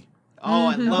Monty. Oh,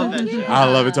 I love that show. I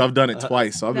love it too. I've done it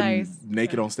twice. So I've Nice. been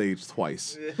naked on stage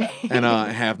twice, and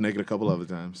half naked a couple other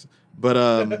times.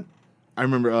 But I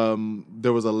remember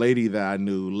there was a lady that I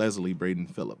knew, Leslie Braden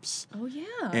Phillips. Oh yeah.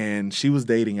 And she was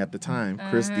dating at the time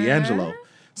Chris D'Angelo.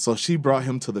 So she brought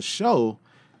him to the show,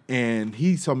 and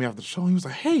he told me after the show, he was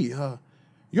like, "Hey, you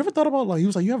ever thought about he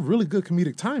was like, you have really good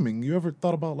comedic timing. You ever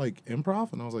thought about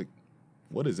improv?" And I was like,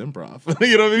 "What is improv?"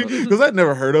 You know what I mean? Because I'd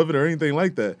never heard of it or anything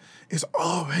like that. It's,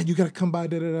 "Oh man, you got to come by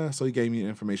da da da." So he gave me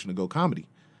information to Go Comedy.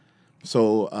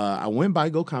 So I went by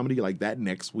Go Comedy that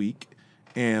next week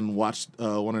and watched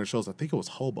one of the shows. I think it was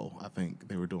Hobo. I think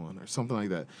they were doing or something like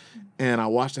that. And I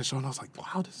watched that show and I was like,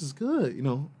 "Wow, this is good,"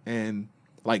 And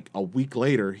a week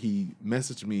later, he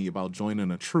messaged me about joining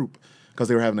a troupe because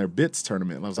they were having their bits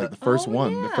tournament. And I was the first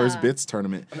one, the first bits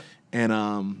tournament. And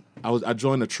I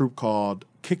joined a troupe called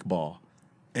Kickball,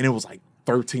 and it was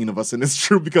 13 of us in this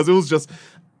troupe because it was just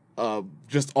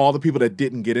all the people that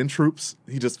didn't get in troops.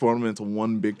 He just formed them into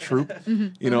one big troop,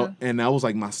 And that was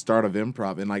my start of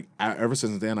improv. And ever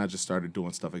since then, I just started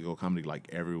doing stuff at Go Comedy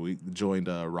every week. Joined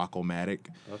Rockomatic.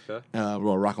 Okay.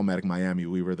 Rockomatic Miami.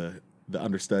 We were the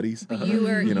understudies. But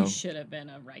you should have been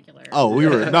a regular. Oh, we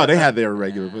were. No, they had their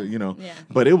regular, but Yeah.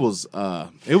 But it was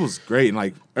great.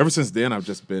 And ever since then, I've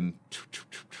just been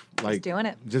just doing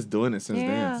it. Just doing it since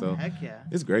then. So heck yeah,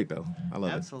 it's great though. I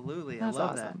love Absolutely. That's I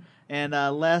love awesome. that. And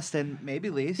last and maybe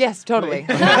least. Yes, totally.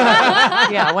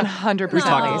 Yeah,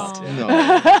 100% least.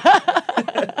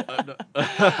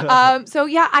 So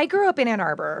yeah, I grew up in Ann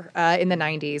Arbor in the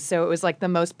 90s, so it was the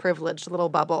most privileged little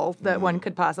bubble that one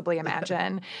could possibly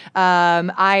imagine.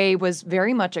 I was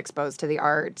very much exposed to the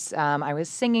arts. I was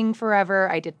singing forever.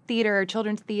 I did theater,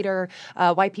 children's theater,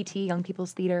 YPT, Young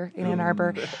People's Theater in Ann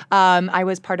Arbor. I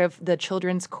was part of the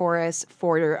children's chorus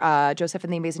for Joseph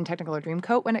and the Amazing Technicolor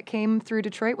Dreamcoat when it came through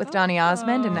Detroit with Donny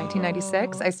Osmond in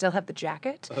 1996. I still have the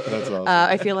jacket. That's awesome.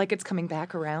 I feel like it's coming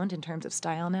back around in terms of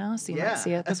style now, so you might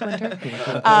see it this winter.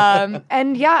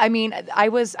 And yeah, I mean, I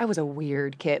was a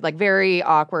weird kid, very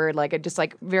awkward, just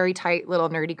very tight little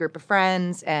nerdy group of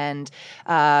friends, and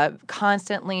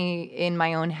constantly in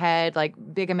my own head,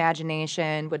 big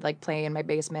imagination, would play in my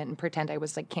basement and pretend I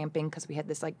was camping because we had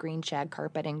this green shag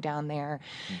carpeting down there.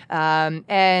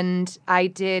 And I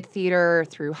did theater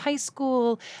through high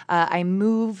school. I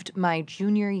moved my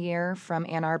junior year from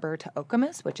Ann Arbor to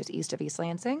Okemos, which is east of East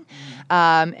Lansing.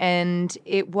 And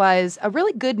it was a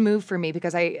really good move for me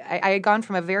because I had gone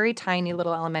from a very tiny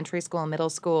little elementary school and middle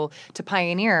school to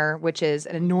Pioneer, which is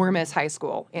an enormous high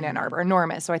school in Ann Arbor,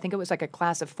 enormous. So I think it was a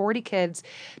class of 40 kids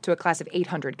to a class of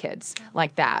 800 kids,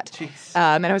 like that.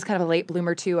 And I was kind of a late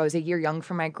bloomer too. I was a year young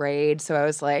for my grade, so I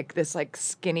was this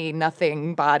skinny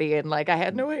nothing body, and I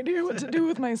had no idea what to do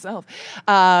with myself.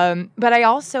 But I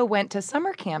also went to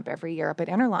summer camp every year up at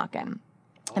Interlochen.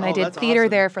 And I did theater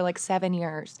there for 7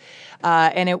 years,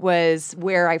 and it was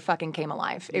where I fucking came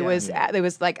alive. It was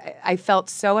I felt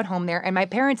so at home there, and my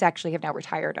parents actually have now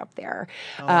retired up there,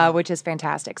 which is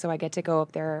fantastic. So I get to go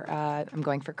up there. I'm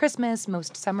going for Christmas.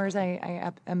 Most summers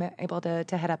I am able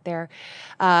to head up there.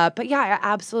 But yeah, I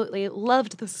absolutely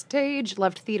loved the stage,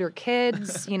 loved theater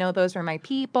kids. Those were my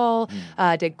people.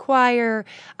 Did choir,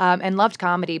 and loved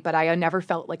comedy, but I never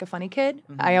felt like a funny kid.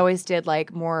 Mm-hmm. I always did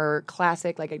more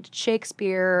classic, I did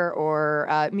Shakespeare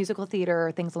or musical theater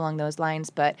or things along those lines,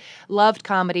 but loved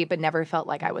comedy, but never felt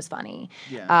like I was funny.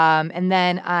 Yeah. And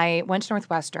then I went to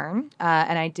Northwestern,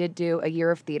 and I did do a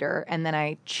year of theater, and then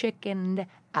I chickened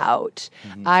out.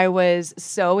 Mm-hmm. I was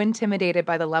so intimidated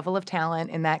by the level of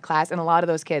talent in that class, and a lot of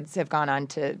those kids have gone on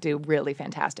to do really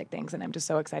fantastic things, and I'm just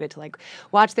so excited to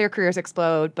watch their careers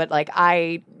explode. But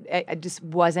I just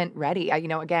wasn't ready.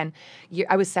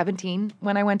 I was 17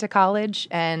 when I went to college,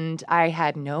 and I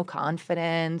had no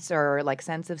confidence or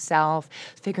sense of self,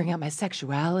 figuring out my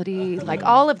sexuality,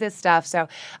 all of this stuff. So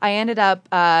I ended up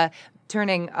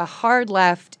turning a hard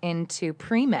left into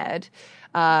pre-med.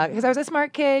 Because I was a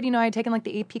smart kid, I had taken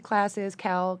the AP classes,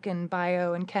 calc and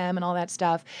bio and chem and all that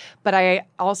stuff. But I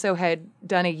also had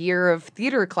done a year of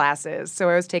theater classes. So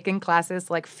I was taking classes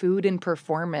like food and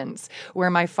performance, where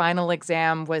my final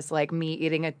exam was me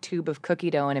eating a tube of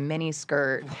cookie dough in a mini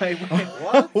skirt. Wait,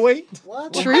 what?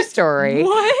 What? True story.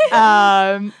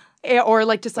 What? Or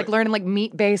learning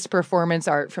meat-based performance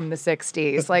art from the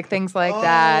 60s, things like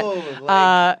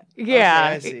that. Yeah,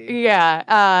 I see. yeah.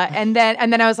 And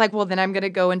then I was like, well, then I'm going to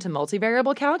go into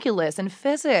multivariable calculus and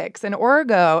physics and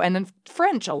orgo and then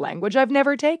French, a language I've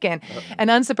never taken. And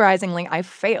unsurprisingly, I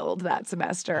failed that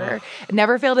semester.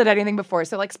 Never failed at anything before.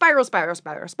 So like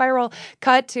spiral.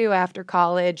 Cut to after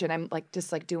college, and I'm like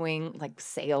just like doing like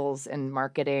sales and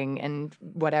marketing and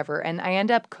whatever. And I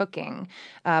end up cooking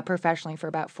professionally for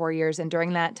about 4 years. And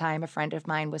during that time, a friend of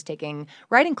mine was taking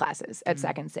writing classes at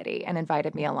Second City and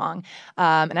invited me along.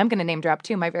 And I'm going to name drop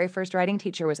too. My very first writing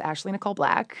teacher was Ashley Nicole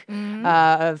Black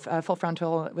of Full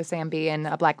Frontal with Sam B and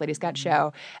a Black Lady Sketch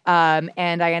Show.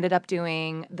 And I ended up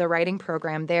doing the writing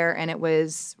program there, and it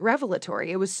was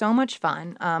revelatory. It was so much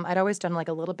fun. I'd always done like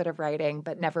a little bit of writing,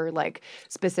 but never like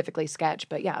specifically sketch.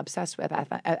 But yeah, obsessed with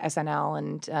SNL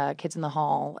and Kids in the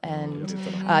Hall and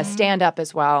stand up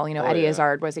as well. You know, Eddie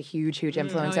Izzard was a huge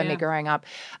influence on me growing up.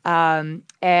 And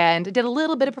did a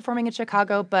little bit of performing in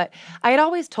Chicago, but I had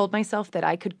always told myself that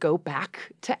I could go back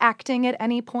to acting at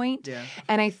any point. Yeah.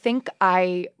 And I think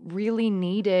I really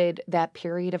needed that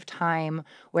period of time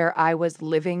where I was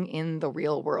living in the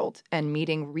real world and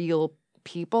meeting real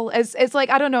people. It's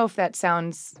like, I don't know if that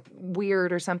sounds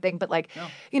weird or something, but like,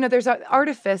 you know, there's an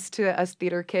artifice to us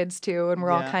theater kids too, and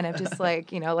we're all kind of just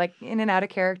like, you know, like in and out of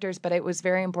characters, but it was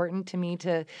very important to me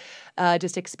to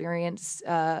just experience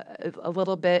a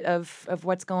little bit of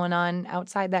what's going on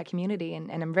outside that community,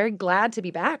 and I'm very glad to be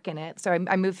back in it. So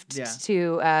I moved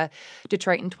to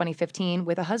Detroit in 2015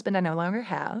 with a husband I no longer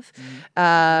have,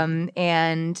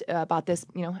 and bought this,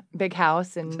 you know, big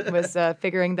house and was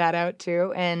figuring that out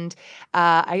too. And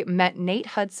I met Nate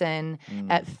Hudson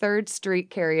at 3rd Street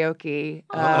Karaoke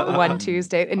one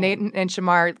Tuesday. And Nate and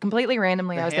Shamar, completely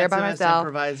randomly, I was there by handsomest myself.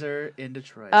 improviser in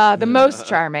Detroit. The most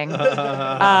charming.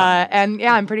 And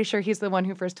yeah, I'm pretty sure he's the one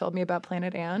who first told me about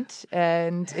Planet Ant.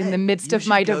 And in the midst you of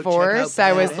my should go check out divorce,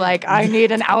 I was Planet like, I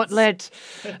need an outlet.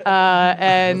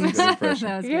 And That's a good impression.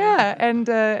 That was good. yeah,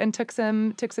 and took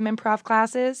some improv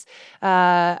classes.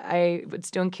 I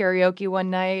was doing karaoke one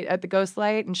night at the Ghost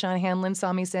Light, and Sean Hanlon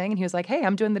saw me sing, and he was like, "Hey,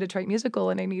 I'm doing the Detroit musical,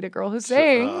 and I need a girl who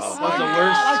sings." What's the worst?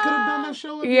 I could have done that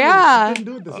show with you. Yeah, I couldn't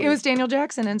do it this it year. was Daniel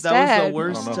Jackson instead. That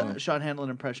was the I don't know. worst Sean Hanlon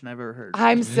impression I've ever heard.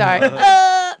 I'm sorry.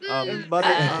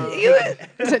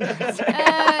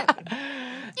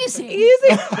 You see. You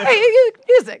sing. Hey,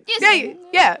 you sing. You Yeah, sing.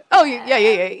 yeah. Oh, yeah.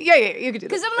 You could do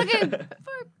Because that. I'm looking for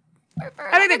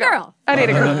I need a girl. I need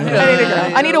a girl.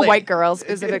 I need a white girl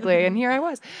specifically, and here I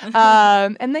was.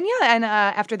 And then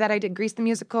after that I did Grease the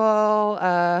musical,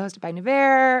 hosted by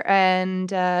Nevers, and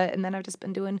then I've just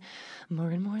been doing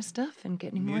more and more stuff and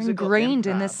getting Musical more ingrained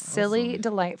in improv. this silly,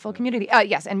 delightful community.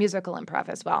 Yes, and musical improv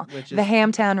as well. Which is The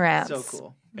Hamtown Rats. so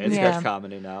cool. And Yeah. sketch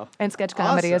comedy now. And sketch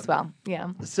comedy as Awesome.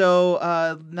 well. Yeah.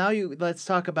 So let's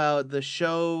talk about the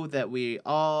show that we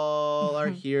all are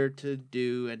here to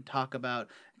do and talk about,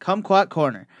 Kumquat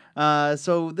Corner.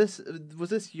 So was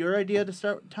this your idea to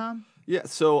start, Tom? Yeah,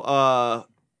 so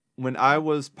when I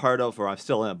was part of, or I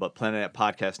still am, but Planet Ant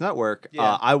Podcast Network,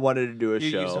 Yeah. I wanted to do a You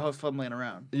show. used to host Fumbling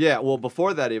Around. Yeah, well,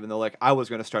 before that, even though, like, I was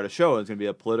going to start a show, it was going to be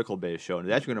a political-based show, and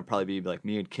it's actually going to probably be, like,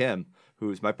 me and Kim,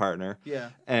 who's my partner. Yeah.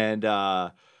 And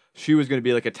she was going to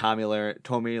be, like, a Tommy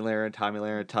Lahren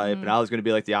type, and I was going to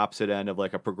be, like, the opposite end of,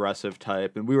 like, a progressive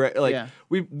type. And we were, like,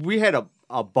 we had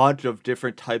a bunch of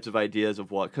different types of ideas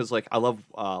of what, because, like, I love,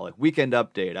 like, Weekend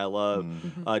Update. I love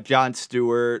Jon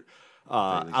Stewart.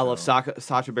 I love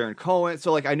Sacha Baron Cohen.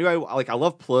 So, like, I knew I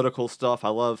love political stuff. I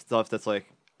love stuff that's,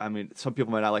 like, I mean, some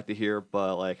people might not like to hear,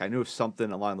 but, like, I knew something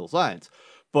along those lines.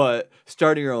 But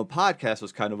starting your own podcast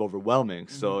was kind of overwhelming.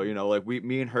 So, you know, like,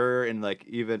 me and her and, like,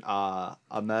 even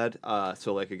Ahmed,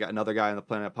 so, like, another guy on the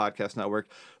Planet Podcast Network,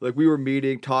 like, we were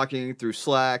meeting, talking through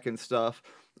Slack and stuff.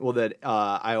 Well, then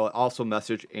I also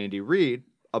messaged Andy Reid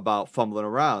about Fumbling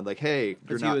Around, like, hey,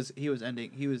 He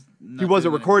he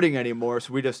wasn't recording anymore,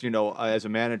 so we just, you know, as a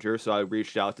manager, so I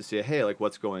reached out to say, hey, like,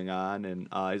 what's going on? And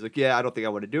he's like, yeah, I don't think I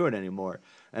want to do it anymore.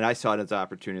 And I saw it as an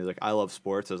opportunity. Like, I love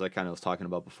sports, as I kind of was talking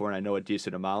about before, and I know a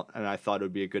decent amount, and I thought it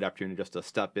would be a good opportunity just to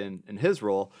step in his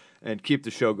role and keep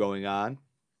the show going on.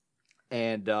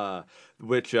 And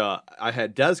which I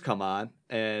had Des come on,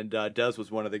 and Des was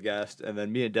one of the guests, and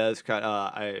then me and Des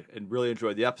I really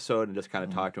enjoyed the episode and just kind of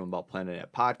talked to him about Planet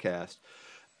Ant Podcast,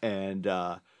 and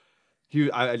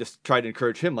I just tried to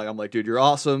encourage him, like, I'm like, dude, you're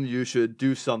awesome, you should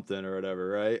do something or whatever,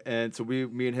 right? And so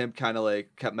me and him kind of,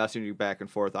 like, kept messaging back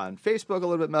and forth on Facebook a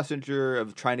little bit, Messenger,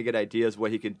 of trying to get ideas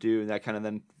what he could do, and that kind of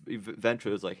then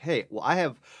eventually was like, hey, well,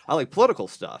 I like political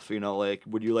stuff, you know, like,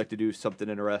 would you like to do something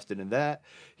interested in that?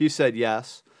 He said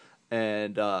yes.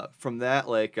 And from that,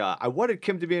 like, I wanted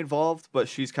Kim to be involved, but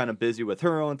she's kind of busy with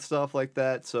her own stuff like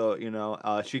that. So,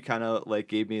 she kind of like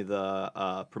gave me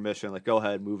the permission, like, go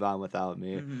ahead, move on without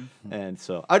me. Mm-hmm. And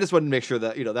so I just wanted to make sure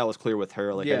that, that was clear with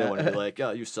her. Like, I Yeah. didn't want to be like,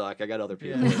 oh, you suck. I got other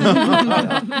people.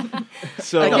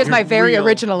 So Like, here's my very real.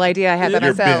 original idea I had by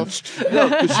You're myself. benched. No,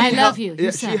 'cause I she love hel- you. Yeah,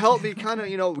 You she suck. helped me kind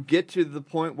of, get to the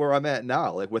point where I'm at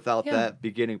now, like without Yeah. that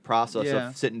beginning process Yeah.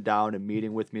 of sitting down and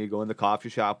meeting with me, going to the coffee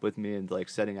shop with me, and like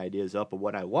setting ideas up of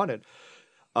what I wanted.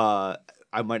 I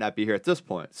might not be here at this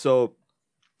point. So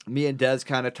me and Des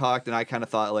kind of talked, and I kind of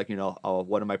thought like,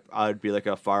 I'd be like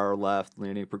a far left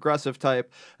leaning progressive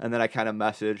type, and then I kind of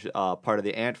messaged part of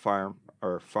the Ant Farm.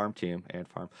 Or farm team,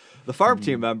 the farm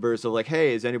team members are like,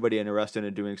 hey, is anybody interested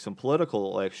in doing some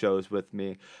political like shows with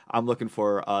me? I'm looking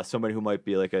for somebody who might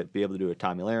be like be able to do a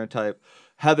Tommy Lahren type.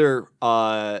 Heather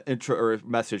intro or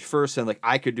message first, and like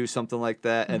I could do something like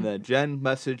that, and then Jen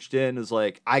messaged in is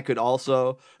like I could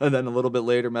also, and then a little bit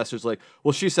later messaged like,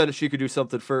 well, she said she could do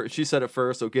something first. She said it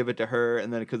first, so give it to her,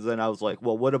 and then because then I was like,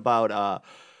 well, what about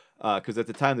because at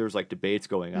the time there was like debates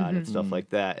going on and stuff like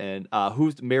that, and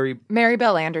who's Mary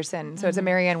Bell Anderson. So it's a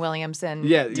Marianne Williamson.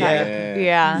 Yeah, type. yeah.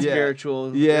 Yeah.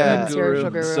 Spiritual. Yeah.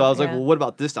 Spiritual guru. So I was like, yeah. well, what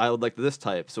about this? I would like this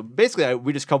type. So basically,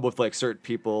 we just come with like certain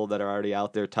people that are already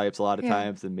out there types a lot of Yeah.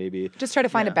 times, and maybe Just try to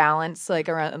find a Yeah. balance, like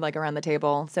around the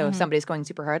table. So if somebody's going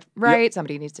super hard right,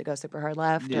 somebody needs to go super hard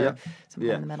left, Yeah. or somewhere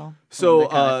Yeah. in the middle. so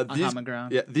Kinda on these common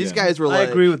ground. these Yeah. guys were I like,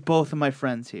 agree with both of my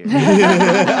friends here.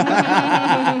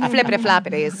 Flippity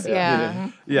floppities. Yeah.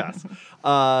 Yes.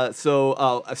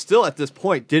 So still at this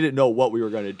point didn't know what we were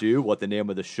going to do, what the name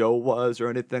of the show was, or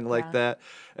anything like Yeah. that.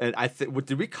 And I think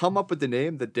did we come up with the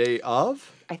name the day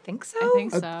of? I think so. I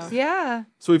think so. Yeah.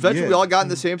 So eventually we Yeah. all got in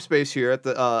the same space here at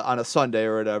the on a Sunday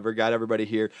or whatever. Got everybody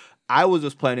here. I was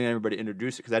just planning on everybody to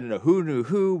introduce it because I didn't know who knew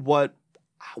who,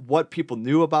 what people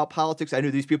knew about politics. I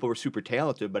knew these people were super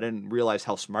talented, but I didn't realize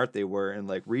how smart they were and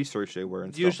like research they were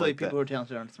and Usually stuff like people that. who are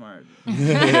talented aren't smart.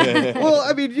 Well,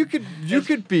 I mean, you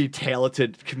could be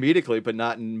talented comedically, but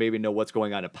not maybe know what's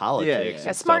going on in politics. Yeah, yeah. and Yeah,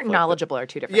 stuff smart and like that. knowledgeable are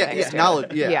two different Yeah, things. yeah, too.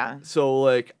 knowledge. Yeah. Yeah. So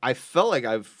like, I felt like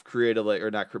I've created like, or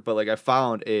not, but like I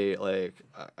found a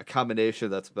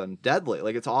combination that's been deadly.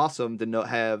 Like it's awesome to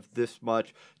have this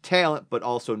much talent, but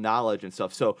also knowledge and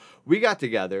stuff. So we got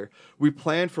together. We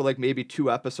planned for like maybe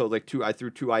 2 episodes. I threw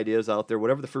 2 ideas out there.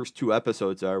 Whatever the first 2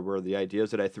 episodes are were the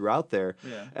ideas that I threw out there.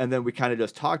 Yeah. And then we kind of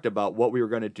just talked about what we were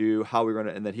going to do, how we were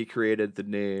going to, and then he created the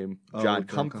name John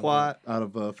Kumquat. out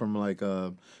of from like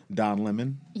Don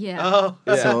Lemon. Yeah. Oh,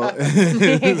 So,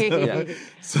 Yeah.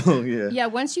 so yeah. Yeah,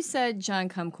 once you said John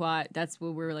Kumquat, that's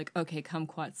when we were like, okay,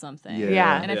 Kumquat something. Yeah.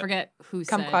 Yeah. And I Yeah. forget who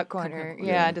said Kumquat Corner. Kumquat.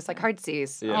 Yeah, just like hard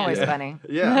C's. Yeah. Always Yeah. funny.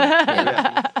 Yeah.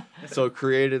 Yeah. So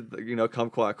created,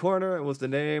 Kumquat Corner was the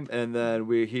name, and then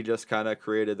he just kind of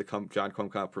created the John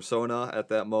Kumquat persona at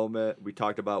that moment. We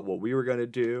talked about what we were going to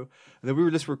do, and then we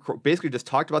were just basically just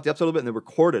talked about the episode a little bit, and then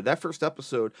recorded that first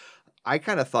episode. I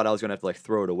kind of thought I was going to have to like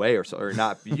throw it away or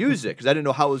not use it because I didn't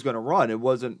know how it was going to run. It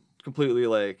wasn't completely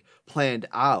like planned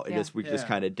out. We just Yeah.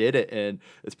 kind of did it, and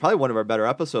it's probably one of our better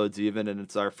episodes even, and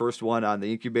it's our first one on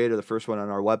the incubator, the first one on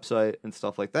our website and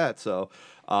stuff like that. So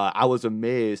I was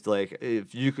amazed, like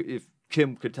if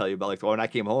Kim could tell you about like when I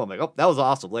came home, I'm like, oh, that was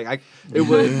awesome. Like it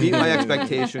would meet my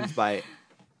expectations by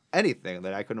anything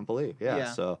that I couldn't believe.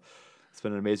 Yeah. So it's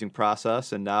been an amazing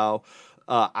process, and now.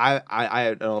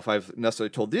 I don't know if I've necessarily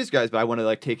told these guys, but I want to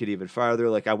like take it even farther.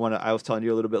 Like I was telling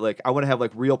you a little bit, like I want to have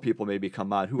like real people maybe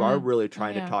come on who are really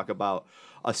trying to talk about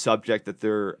a subject that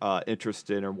they're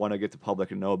interested in or want to get the public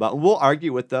to know about. And we'll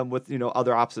argue with them with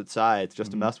other opposite sides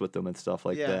just to mess with them and stuff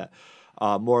like that.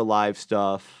 More live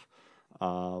stuff.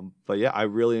 But yeah, I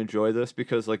really enjoy this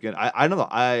because like I don't know,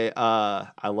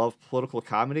 I love political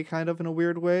comedy kind of in a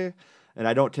weird way. And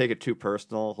I don't take it too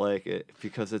personal,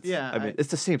 because it's. Yeah, I mean,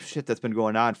 it's the same shit that's been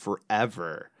going on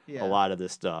forever. Yeah. A lot of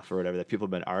this stuff or whatever that people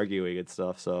have been arguing and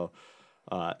stuff. So,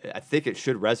 I think it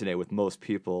should resonate with most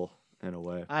people in a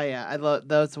way. I love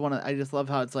that's one. I just love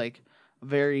how it's like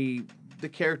very. The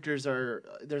characters are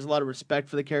there's a lot of respect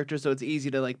for the characters, so it's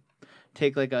easy to like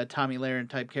take like a Tommy Lahren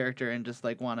type character and just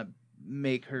like want to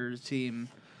make her seem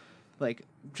like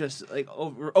just like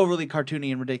overly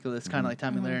cartoony and ridiculous, kind of like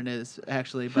Tommy Lahren is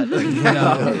actually, but like,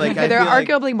 like I They're feel like-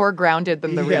 arguably more grounded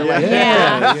than the real Yeah. life.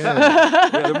 Yeah. Yeah,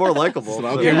 they're more likable. So, so-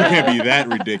 okay, we can't be that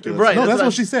ridiculous. Right, No, that's what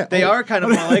what she said. They Oh. are kind of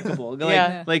more likable. Like,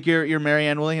 Yeah. like your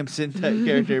Marianne Williamson type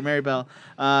character, Mary Bell.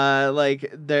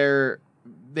 Like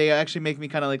they actually make me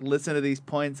kind of like listen to these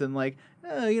points and like,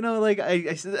 like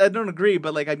I don't agree,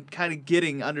 but like I'm kind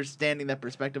of understanding that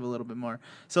perspective a little bit more.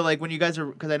 So like when you guys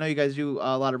because I know you guys do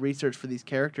a lot of research for these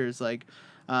characters, like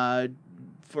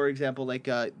for example, like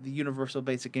the universal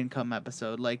basic income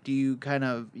episode, like do you kind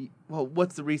of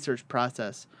what's the research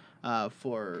process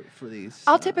for these?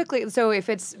 I'll typically, so if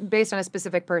it's based on a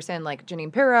specific person like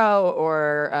Janine Pirro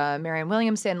or Marianne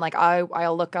Williamson, like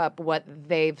I'll look up what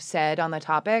they've said on the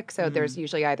topic. So there's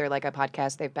usually either like a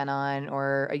podcast they've been on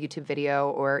or a YouTube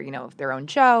video or, you know, their own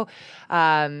show.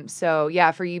 So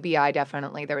yeah, for UBI,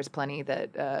 definitely there was plenty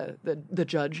that the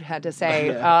judge had to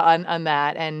say on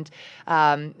that. And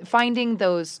finding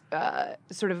those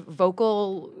sort of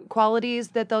vocal qualities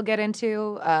that they'll get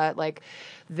into, like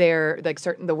their like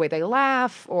the way they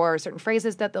laugh or certain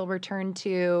phrases that they'll return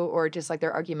to or just like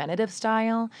their argumentative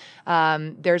style.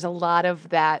 There's a lot of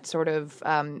that sort of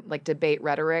like debate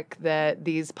rhetoric that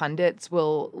these pundits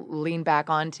will lean back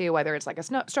onto, whether it's like a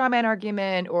straw man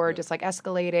argument or just like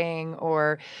escalating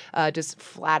or just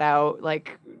flat out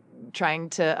like trying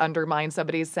to undermine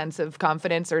somebody's sense of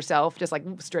confidence or self, just like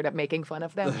straight up making fun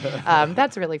of them.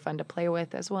 That's really fun to play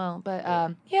with as well.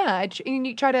 But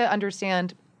you try to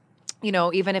understand, you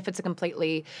know, even if it's a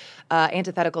completely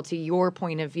antithetical to your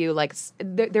point of view, like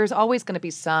there's always going to be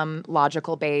some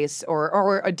logical base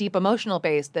or a deep emotional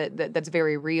base that's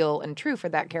very real and true for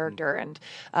that character. And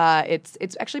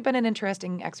it's actually been an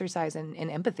interesting exercise in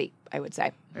empathy, I would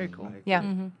say. Very cool. Yeah.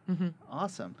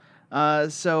 Awesome.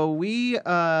 So we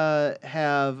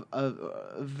have a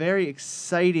very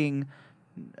exciting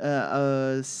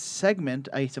segment,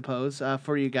 I suppose,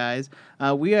 for you guys.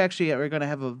 We actually are going to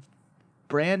have a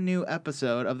brand new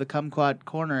episode of the Kumquat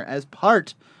Corner as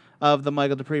part of the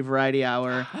Michael Dupree Variety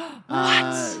Hour.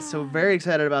 So very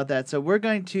excited about that. So we're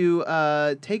going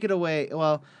to take it away.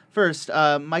 Well, first,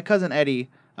 my cousin Eddie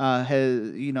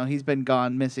he's been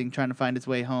gone missing, trying to find his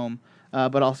way home,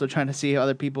 but also trying to see how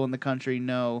other people in the country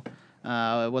know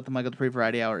what the Michael Dupree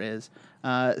Variety Hour is.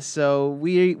 So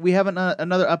we have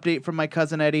another update from my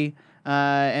cousin Eddie.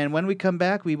 And when we come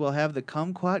back, we will have the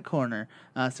Kumquat Corner.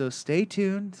 So stay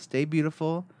tuned, stay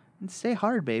beautiful, and stay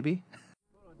hard, baby.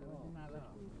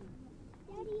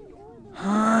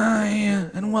 Hi,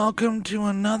 and welcome to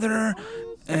another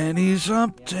Eddie's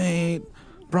Update,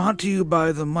 brought to you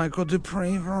by the Michael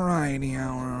Dupree Variety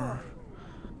Hour.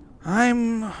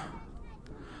 I'm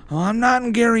not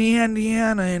in Gary,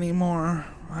 Indiana anymore.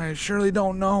 I surely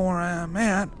don't know where I am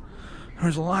at.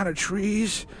 There's a lot of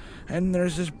trees, and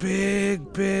there's this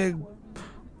big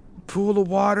pool of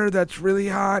water that's really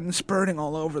hot and spurting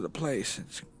all over the place.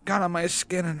 It's got on my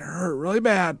skin and it hurt really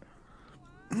bad.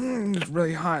 It's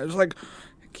really hot. It's like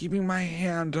keeping my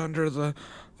hand under the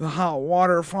hot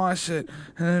water faucet,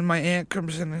 and then my aunt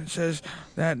comes in and says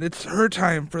that it's her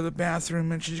time for the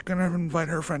bathroom and she's gonna invite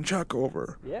her friend Chuck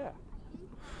over. Yeah.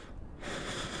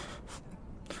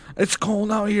 It's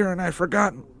cold out here, and I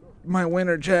forgot my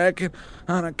winter jacket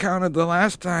on account of the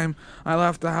last time I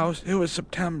left the house. It was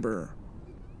September.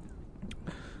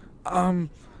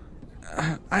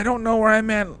 I don't know where I'm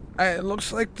at. It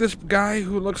looks like this guy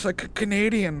who looks like a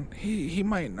Canadian. He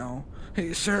might know.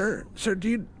 Hey, sir,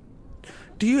 do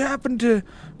you happen to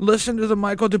listen to the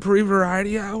Michael Dupree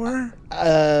Variety Hour?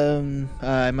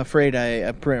 I'm afraid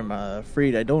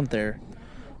I don't there.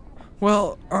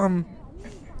 Well,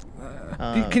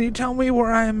 can you tell me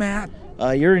where I'm at?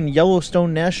 You're in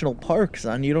Yellowstone National Park,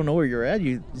 son. You don't know where you're at?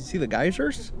 You see the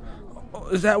geysers?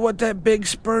 Is that what that big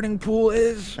spurting pool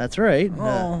is? That's right.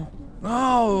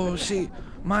 See,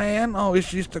 my aunt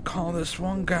always used to call this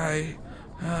one guy.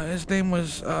 His name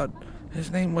was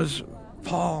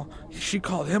Paul. She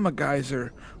called him a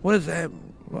geyser. What is that?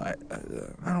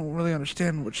 I don't really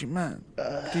understand what she meant.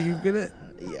 Do you get it?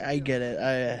 Yeah, I get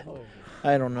it.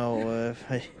 I don't know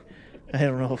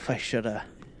if I should.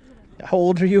 How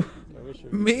old are you?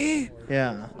 Me?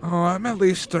 Yeah. Oh, I'm at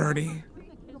least 30.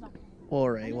 All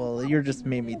right. Well, you're just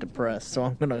made me depressed, so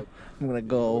I'm gonna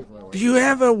go. Do you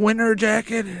have a winter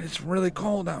jacket? It's really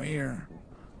cold out here.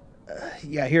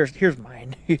 Yeah. Here's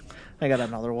mine. I got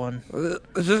another one.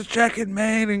 Is this jacket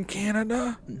made in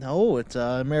Canada? No, it's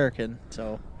American.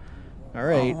 So, all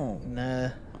right.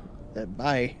 Oh.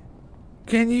 Bye.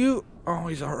 Can you? Oh,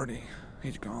 he's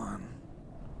gone.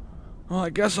 Well, I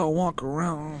guess I'll walk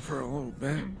around for a little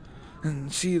bit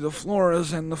and see the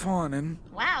floras and the fawning.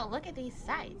 Wow, look at these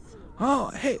sights. Oh,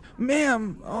 hey,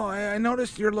 ma'am. Oh, I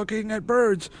noticed you're looking at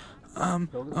birds.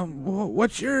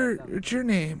 What's your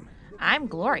name? I'm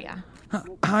Gloria.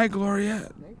 Hi, Gloria.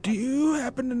 Do you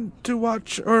happen to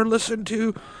watch or listen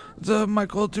to the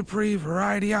Michael Dupree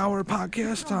Variety Hour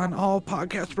podcast on all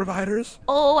podcast providers?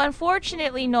 Oh,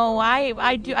 unfortunately, no.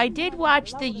 I did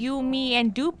watch the You, Me,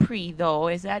 and Dupree, though.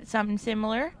 Is that something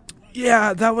similar?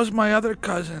 Yeah, that was my other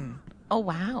cousin. Oh,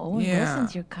 wow. And Yeah.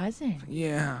 Wilson's your cousin.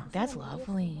 Yeah. That's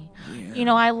lovely. Yeah. You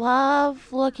know, I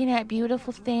love looking at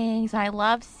beautiful things. I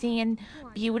love seeing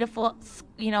beautiful,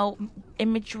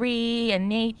 imagery and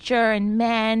nature and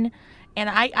men. And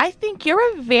I think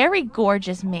you're a very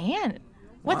gorgeous man.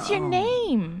 What's your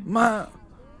name?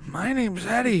 My name's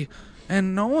Eddie,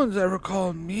 and no one's ever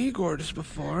called me gorgeous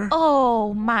before.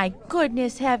 Oh, my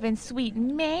goodness, heaven, sweet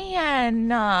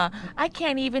man. I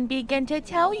can't even begin to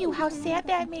tell you how sad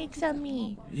that makes of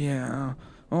me. Yeah.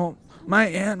 Well, my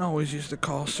aunt always used to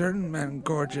call certain men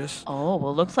gorgeous. Oh,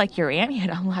 well, looks like your aunt had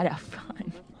a lot of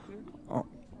fun.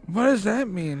 What does that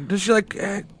mean? Does she like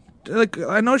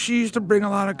I know she used to bring a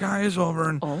lot of guys over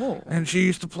and she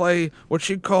used to play what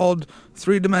she called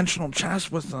 3-dimensional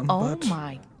chess with them. Oh,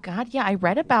 my God. Yeah, I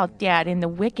read about that in the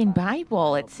Wiccan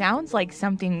Bible. It sounds like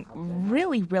something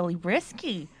really, really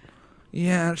risky.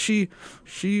 Yeah, she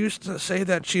used to say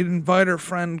that she'd invite her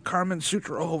friend Carmen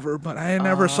Sutra over, but I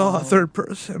never saw a third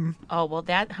person. Oh, well,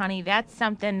 honey, that's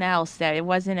something else. That it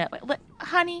wasn't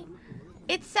honey,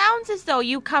 it sounds as though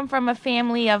you come from a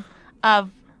family of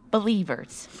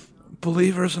believers.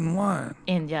 Believers in what?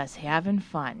 In just having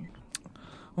fun.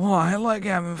 Well, I like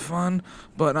having fun,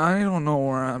 but I don't know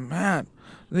where I'm at.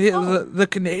 The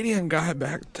Canadian guy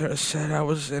back there said I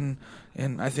was in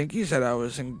I think he said I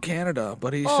was in Canada,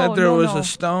 but he said there was a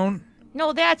stone.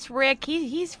 No, that's Rick.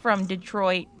 He's from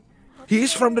Detroit.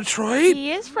 He's from Detroit?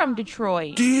 He is from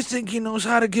Detroit. Do you think he knows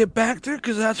how to get back there?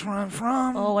 Because that's where I'm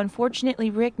from. Oh, unfortunately,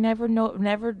 Rick never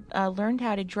learned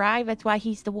how to drive. That's why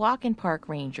he's the walking park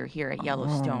ranger here at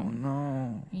Yellowstone. Oh,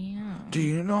 no. Yeah. Do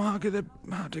you know how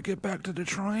to get back to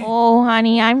Detroit? Oh,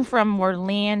 honey, I'm from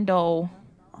Orlando.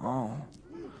 Oh.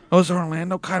 Is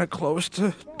Orlando kind of close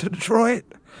to Detroit?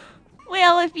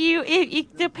 Well,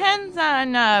 it depends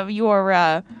on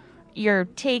your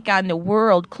take on the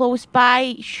world. Close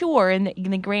by, sure, in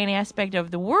the grand aspect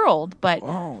of the world, but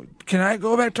Oh, can I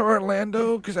go back to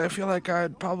Orlando? Because I feel like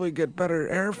I'd probably get better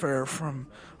airfare from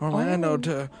Orlando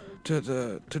to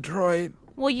Detroit.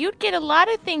 well, you'd get a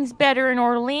lot of things better in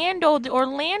Orlando.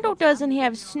 Orlando doesn't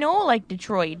have snow like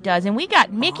Detroit does, and we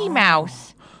got Mickey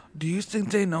Mouse. Do you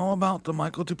think they know about the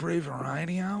Michael Dupree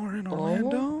Variety Hour in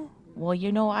Orlando? Well,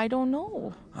 I don't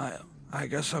know. I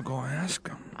guess I'll go ask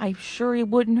them. I'm sure it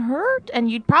wouldn't hurt, and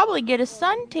you'd probably get a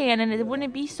suntan, and it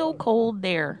wouldn't be so cold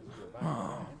there.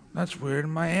 That's weird.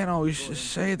 My aunt always used to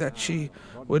say that she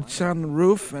would sit on the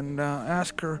roof and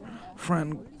ask her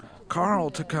friend Carl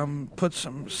to come put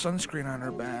some sunscreen on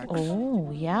her back.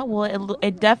 Oh, yeah. Well,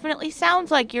 it definitely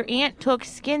sounds like your aunt took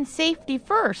skin safety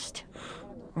first.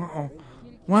 Uh-oh.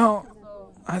 Well,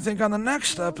 I think on the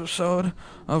next episode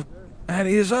of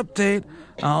Eddie's Update,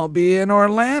 I'll be in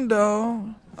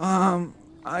Orlando.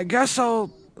 I guess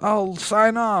I'll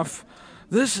sign off.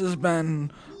 This has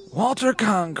been Walter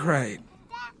Concrete.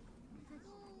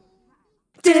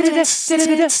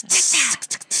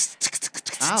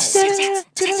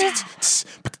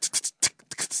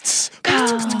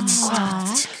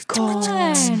 Kumquat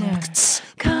Corner.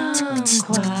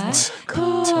 Kumquat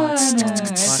Corner.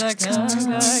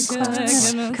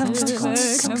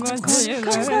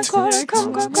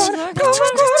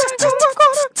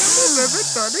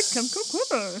 It's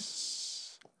a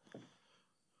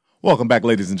Welcome back,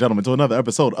 ladies and gentlemen, to another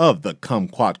episode of the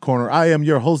Kumquat Corner. I am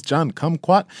your host, John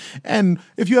Kumquat, and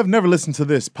if you have never listened to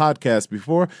this podcast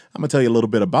before, I'm going to tell you a little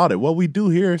bit about it. What we do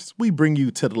here is we bring you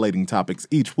titillating topics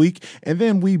each week, and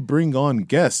then we bring on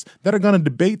guests that are going to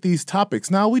debate these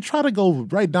topics. Now, we try to go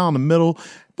right down the middle,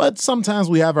 but sometimes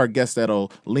we have our guests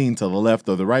that'll lean to the left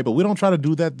or the right, but we don't try to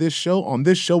do that this show. On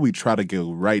this show, we try to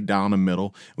go right down the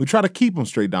middle. We try to keep them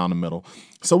straight down the middle.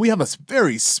 So we have a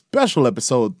very special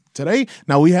episode today.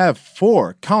 Now we have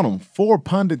four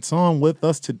pundits on with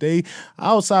us today.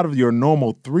 Outside of your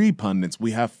normal 3 pundits, we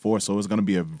have 4, so it's going to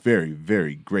be a very,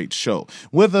 very great show.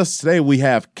 With us today, we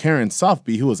have Karen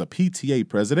Sotheby, who is a PTA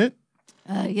president.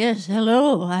 Yes,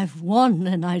 hello. I've won,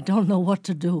 and I don't know what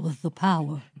to do with the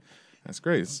power. That's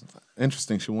great. It's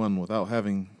interesting she won without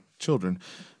having children.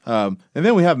 And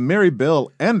then we have Mary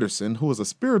Bell Anderson, who is a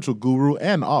spiritual guru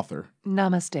and author.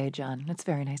 Namaste, John. It's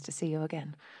very nice to see you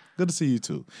again. Good to see you,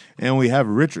 too. And we have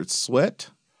Richard Sweat,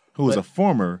 who is a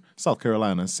former South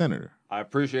Carolina senator. I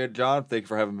appreciate it, John. Thank you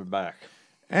for having me back.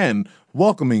 And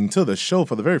welcoming to the show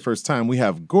for the very first time, we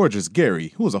have Gorgeous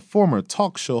Gary, who is a former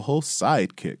talk show host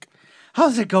sidekick.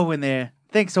 How's it going there?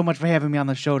 Thanks so much for having me on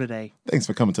the show today. Thanks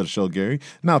for coming to the show, Gary.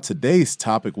 Now, today's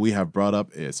topic we have brought up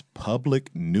is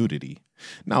public nudity.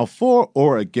 Now, for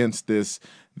or against this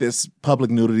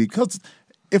public nudity, because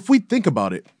if we think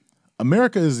about it,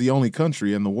 America is the only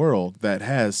country in the world that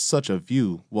has such a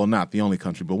view. Well, not the only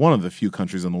country, but one of the few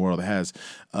countries in the world that has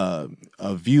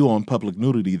a view on public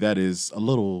nudity that is a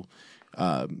little.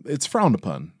 It's frowned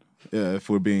upon. If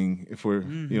we're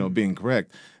being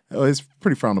correct. It's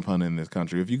pretty frowned upon in this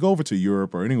country. If you go over to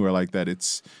Europe or anywhere like that,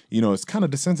 it's kind of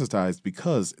desensitized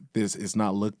because this is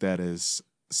not looked at as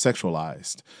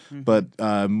sexualized. But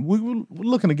we're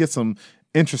looking to get some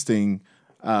interesting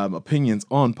opinions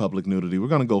on public nudity. We're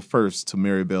going to go first to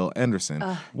Mary Bell Anderson.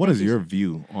 What is your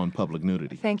view on public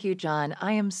nudity? Thank you, John.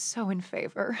 I am so in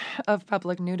favor of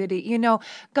public nudity.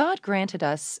 God granted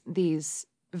us these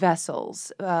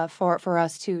vessels for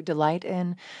us to delight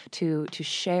in, to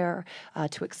share,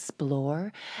 to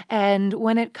explore. And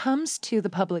when it comes to the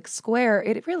public square,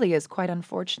 it really is quite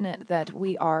unfortunate that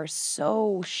we are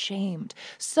so ashamed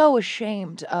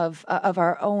of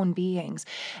our own beings.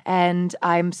 And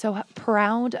I'm so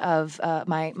proud of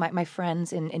my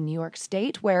friends in New York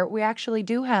State, where we actually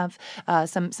do have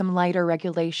some lighter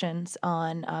regulations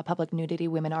on public nudity.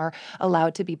 Women are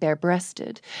allowed to be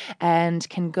bare-breasted and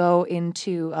can go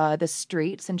into the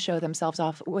streets and show themselves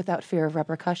off without fear of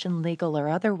repercussion, legal or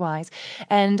otherwise.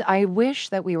 And I wish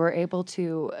that we were able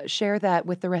to share that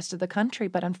with the rest of the country,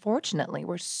 but unfortunately,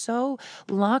 we're so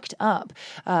locked up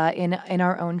in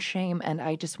our own shame. And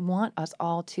I just want us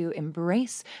all to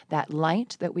embrace that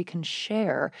light that we can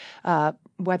share,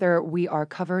 whether we are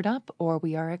covered up or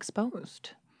we are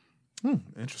exposed.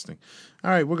 Interesting.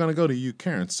 All right, we're going to go to you,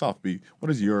 Karen Sotheby.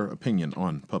 What is your opinion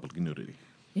on public nudity?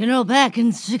 Back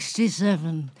in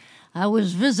 '67, I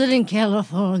was visiting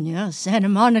California, Santa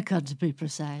Monica to be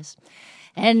precise,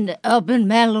 and up in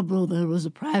Malibu there was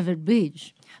a private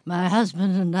beach. My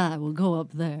husband and I will go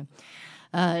up there.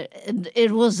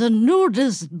 It was a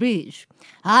nudist beach.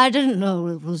 I didn't know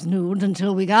it was nude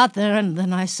until we got there, and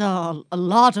then I saw a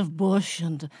lot of bush,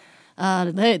 and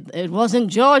it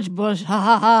wasn't George Bush, ha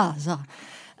ha ha. So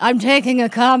I'm taking a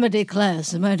comedy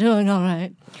class. Am I doing all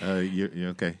right? You're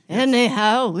okay. Yes.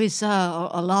 Anyhow, we saw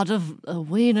a lot of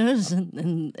wieners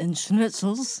and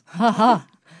schnitzels. Ha ha.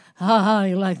 Ha ha,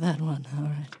 you like that one. All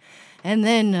right. And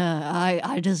then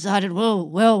I decided, well,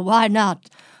 why not?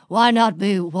 Why not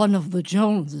be one of the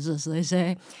Joneses, as they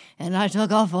say? And I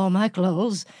took off all my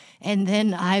clothes, and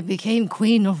then I became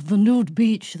queen of the nude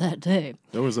beach that day.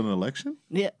 There was an election?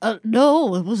 Yeah,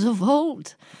 no, it was a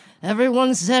vote.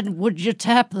 Everyone said, would you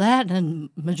tap that? And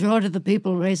majority of the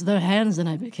people raised their hands, and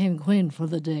I became queen for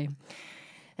the day.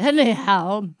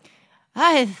 Anyhow,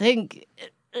 I think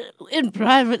in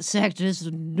private sectors,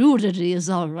 nudity is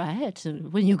all right.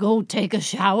 When you go take a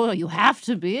shower, you have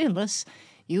to be, unless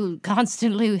you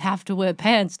constantly have to wear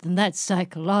pants, then that's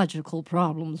psychological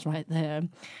problems right there.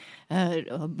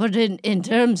 But in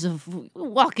terms of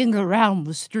walking around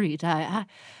the street, I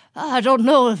don't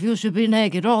know if you should be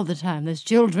naked all the time. There's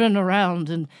children around,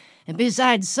 and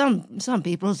besides, some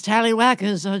people's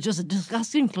tallywhackers are just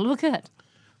disgusting to look at.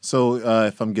 So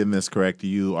if I'm getting this correct,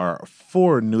 you are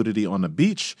for nudity on the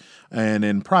beach and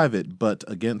in private, but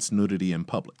against nudity in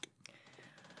public.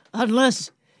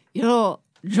 Unless you're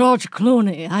George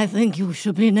Clooney, I think you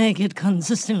should be naked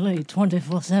consistently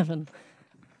 24/7.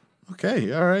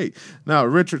 Okay, all right. Now,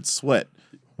 Richard Sweat,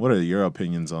 what are your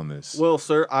opinions on this? Well,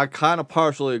 sir, I kind of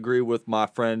partially agree with my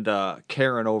friend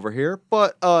Karen over here,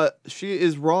 but she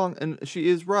is wrong and she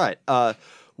is right.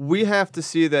 We have to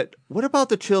see that. What about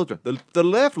the children? The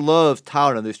left loves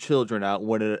touting these children out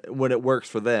when it works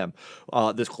for them.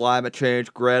 This climate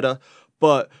change, Greta,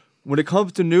 but when it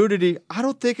comes to nudity, I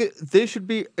don't think they should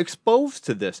be exposed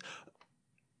to this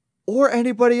or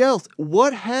anybody else.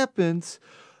 What happens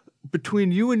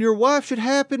between you and your wife should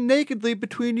happen nakedly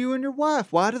between you and your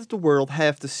wife. Why does the world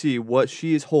have to see what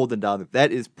she is holding down?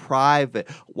 That is private.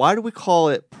 Why do we call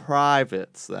it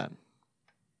privates then?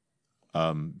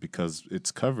 Because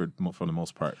it's covered for the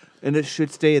most part. And it should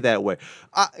stay that way.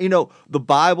 The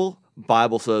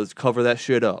Bible says cover that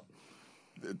shit up.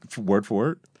 Word for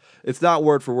word? It's not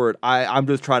word for word. I'm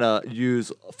just trying to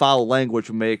use foul language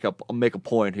to make a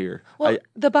point here. Well,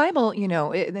 the Bible, in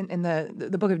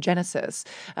the book of Genesis,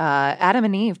 Adam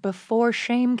and Eve, before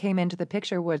shame came into the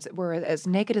picture, were as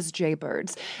naked as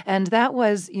jaybirds. And that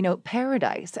was,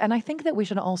 paradise. And I think that we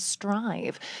should all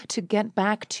strive to get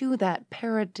back to that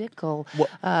paradical,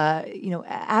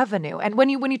 avenue. And when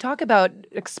you talk about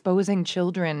exposing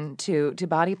children to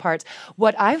body parts,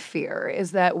 what I fear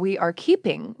is that we are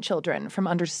keeping children from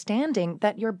understanding understanding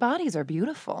that your bodies are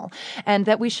beautiful and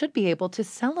that we should be able to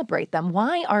celebrate them.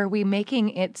 Why are we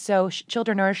making it so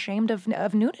children are ashamed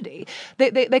of nudity?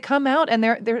 They come out and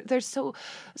they're so,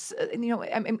 I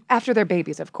mean, after they're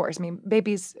babies, of course. I mean,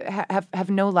 babies have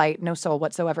no light, no soul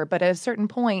whatsoever. But at a certain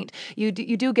point, you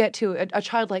do get to a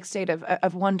childlike state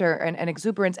of wonder and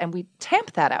exuberance, and we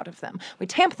tamp that out of them. We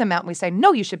tamp them out and we say,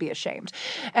 no, you should be ashamed.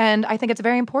 And I think it's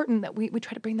very important that we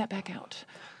try to bring that back out.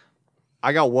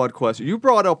 I got one question. You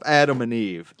brought up Adam and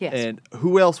Eve. Yes. And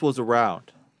who else was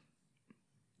around?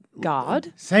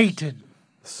 God? Satan.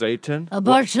 Satan? A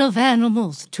bunch of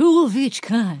animals, 2 of each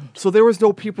kind. So there was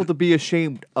no people to be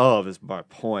ashamed of, is my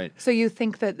point. So you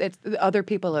think that it's other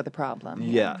people are the problem?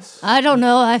 Yes. I don't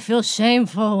know. I feel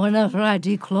shameful whenever I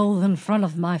declothe in front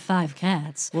of my 5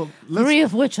 cats. Well, 3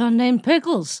 of which are named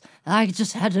Pickles. I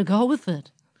just had to go with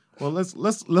it. Well,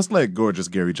 let's let Gorgeous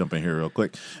Gary jump in here real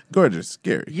quick. Gorgeous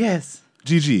Gary. Yes.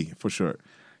 GG for short.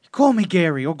 Call me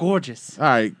Gary or Gorgeous. All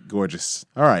right, Gorgeous.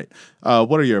 All right.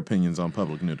 What are your opinions on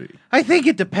public nudity? I think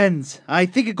it depends. I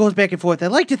think it goes back and forth. I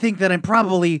like to think that I'm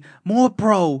probably more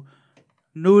pro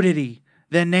nudity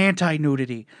than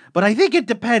anti-nudity. But I think it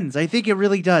depends. I think it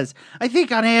really does. I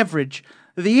think on average,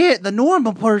 the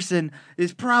normal person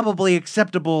is probably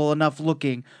acceptable enough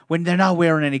looking when they're not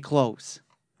wearing any clothes.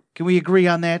 Can we agree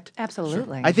on that?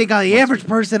 Absolutely. I think on the average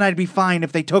person, I'd be fine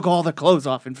if they took all the clothes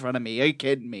off in front of me. Are you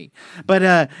kidding me?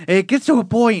 But it gets to a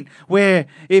point where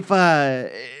if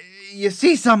you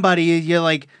see somebody, you're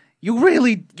like, you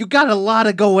got a lot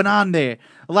of going on there.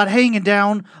 A lot hanging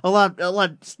down, a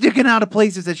lot sticking out of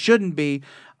places that shouldn't be.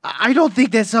 I don't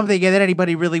think that's something that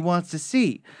anybody really wants to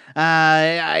see.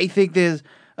 I think there's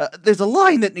a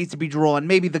line that needs to be drawn.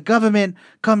 Maybe the government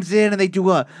comes in and they do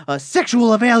a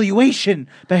sexual evaluation,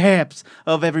 perhaps,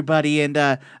 of everybody and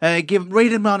rate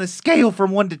them on a scale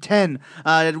from 1 to 10.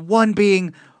 1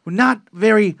 being not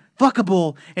very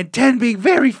fuckable and 10 being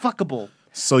very fuckable.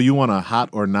 So you want a hot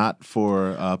or not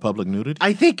for public nudity?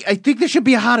 I think there should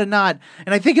be a hot or not,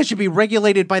 and I think it should be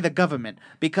regulated by the government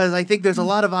because I think there's a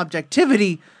lot of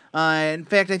objectivity. In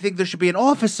fact, I think there should be an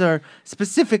officer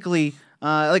specifically.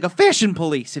 Like a fashion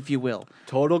police, if you will.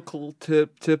 Total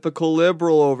typical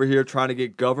liberal over here trying to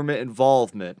get government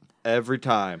involvement every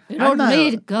time. You don't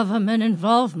need government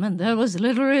involvement. There was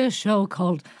literally a show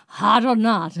called Hot or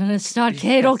Not, and it starred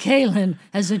Kato Kalin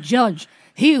as a judge.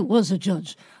 He was a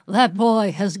judge. That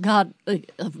boy has got a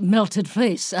melted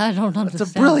face. I don't understand.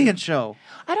 It's a brilliant show.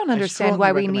 I don't understand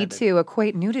why we need to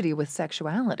equate nudity with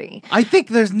sexuality. I think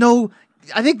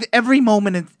that every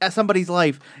moment in somebody's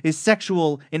life is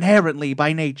sexual inherently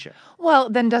by nature. Well,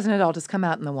 then doesn't it all just come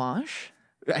out in the wash?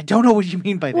 I don't know what you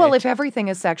mean by that. Well, if everything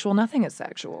is sexual, nothing is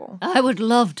sexual. I would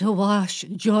love to watch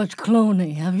George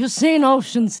Clooney. Have you seen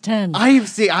Ocean's 10?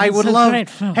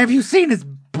 Have you seen his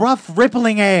rough,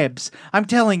 rippling abs? I'm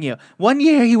telling you. One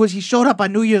year he showed up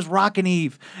on New Year's Rockin'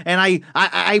 Eve, and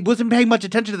I wasn't paying much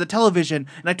attention to the television,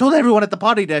 and I told everyone at the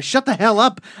party to shut the hell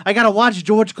up. I gotta watch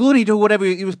George Clooney do whatever.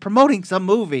 He was promoting some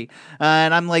movie,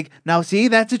 and I'm like, now see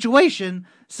that situation?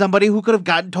 Somebody who could have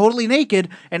gotten totally naked,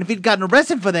 and if he'd gotten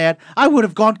arrested for that, I would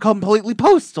have gone completely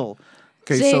postal.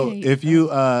 Okay, so if you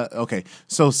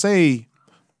so say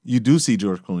you do see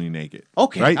George Clooney naked.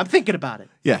 Okay, right? I'm thinking about it.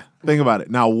 Yeah, think about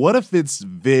it. Now, what if it's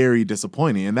very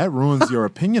disappointing and that ruins your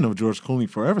opinion of George Clooney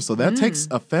forever? So that takes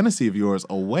a fantasy of yours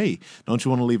away. Don't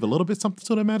you want to leave a little bit something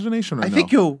to the imagination right now? I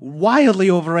think you're wildly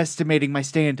overestimating my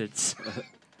standards.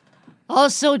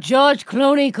 Also, George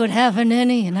Clooney could have an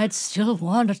innie, and I'd still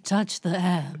want to touch the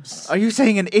abs. Are you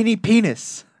saying an innie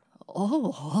penis?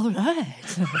 Oh, all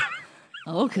right.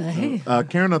 Okay.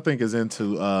 Karen, I think, is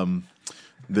into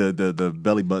the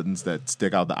belly buttons that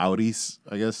stick out the outies,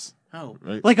 I guess. Oh,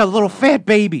 right? Like a little fat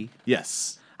baby.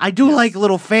 Yes. I do like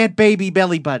little fat baby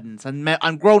belly buttons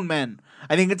on grown men.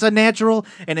 I think it's unnatural,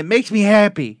 and it makes me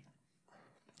happy.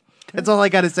 That's all I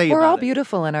got to say We're about all it.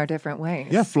 beautiful in our different ways.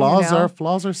 Yeah, flaws are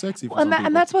sexy for some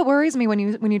and that's what worries me when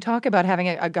you talk about having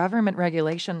a government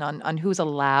regulation on who's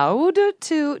allowed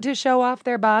to show off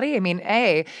their body. I mean,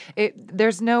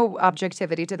 there's no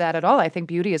objectivity to that at all. I think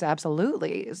beauty is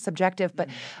absolutely subjective, but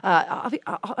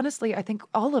honestly, I think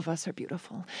all of us are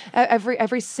beautiful.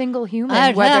 Every single human.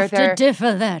 I'd whether have they're to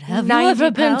differ that. Have you 90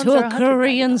 ever been pounds to or a 100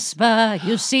 Korean pounds? spa?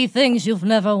 You see things you've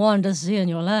never wanted to see in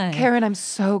your life. Karen, I'm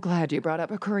so glad you brought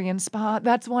up a Korean spa.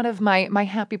 That's one of my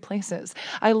happy places.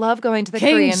 I love going to the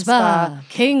King Korean spa.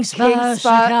 King Spa,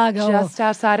 Chicago. Just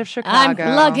outside of Chicago. I'm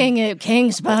plugging it,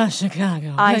 King Spa,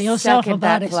 Chicago. I Get yourself a second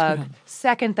that body plug. scrub.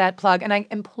 Second that plug, and I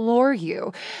implore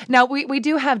you. Now we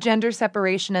do have gender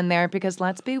separation in there because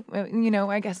let's be,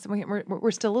 I guess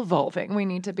we're still evolving. We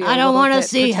need to be. I don't want to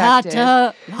see hot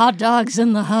dogs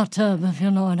in the hot tub, if you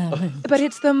know what I mean. But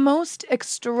it's the most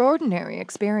extraordinary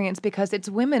experience because it's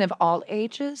women of all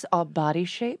ages, all body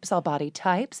shapes, all body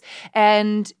types,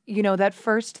 and that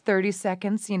first 30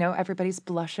 seconds, everybody's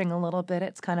blushing a little bit.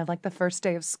 It's kind of like the first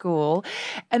day of school,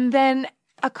 and then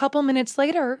a couple minutes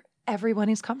later, everyone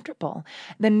is comfortable.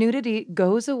 The nudity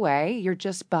goes away. You're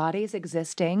just bodies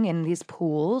existing in these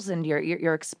pools, and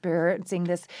you're experiencing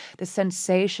this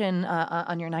sensation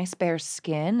on your nice bare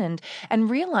skin, and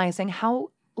realizing how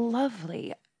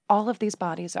lovely all of these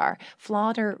bodies are,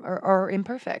 flawed or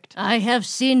imperfect. I have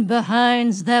seen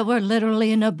behinds that were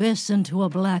literally an abyss into a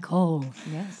black hole.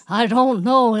 Yes. I don't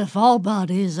know if all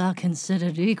bodies are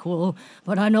considered equal,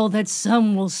 but I know that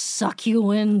some will suck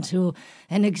you into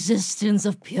an existence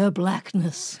of pure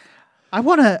blackness. I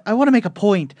wanna make a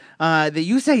point that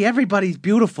you say everybody's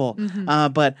beautiful,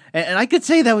 but I could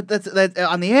say that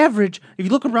on the average, if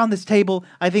you look around this table,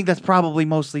 I think that's probably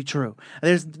mostly true.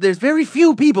 There's very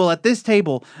few people at this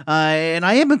table, and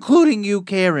I am including you,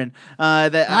 Karen.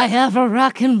 That I have a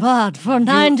rockin' bod for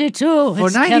 92. For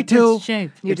It's 92, kept its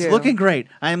shape. it's looking great.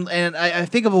 I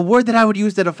think of a word that I would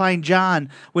use to define John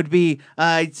would be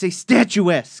I'd say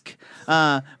statuesque.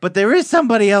 But there is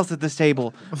somebody else at this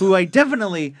table who I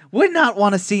definitely would not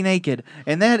want to see naked,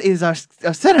 and that is our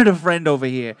senator friend over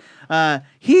here.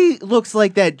 He looks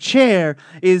like that chair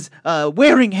is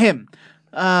wearing him.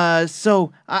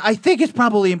 So I think it's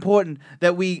probably important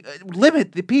that we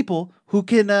limit the people who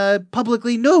can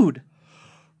publicly nude.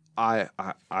 I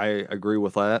agree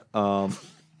with that.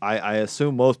 I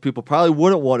assume most people probably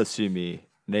wouldn't want to see me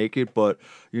naked, but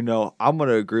I'm going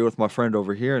to agree with my friend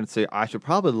over here and say I should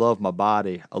probably love my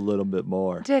body a little bit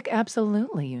more. Dick,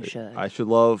 absolutely you should.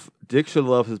 Dick should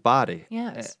love his body.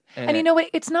 Yes. And you know what?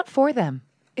 It's not for them.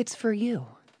 It's for you.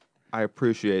 I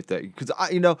appreciate that because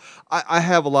I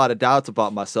have a lot of doubts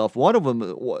about myself. One of them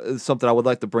is something I would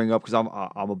like to bring up because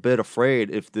I'm a bit afraid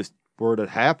if this were to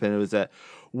happen. It was that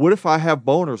what if I have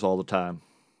boners all the time?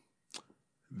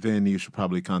 Then you should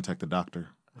probably contact a doctor.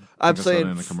 I'm I saw saying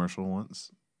that in a commercial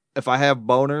once. If I have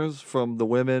boners from the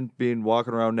women being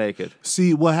walking around naked.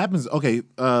 See what happens. Okay,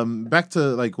 back to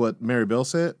like what Mary Bell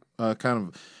said.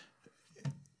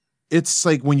 It's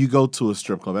like when you go to a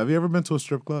strip club. Have you ever been to a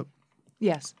strip club?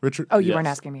 Yes. Richard? Oh, you weren't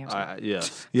asking me. I'm sorry.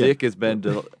 Yes. Yeah. Dick has been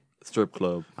to strip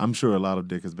club. I'm sure a lot of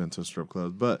Dick has been to a strip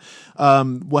club. But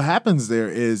what happens there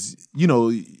is,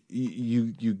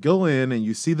 you go in and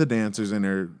you see the dancers and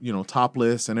they're,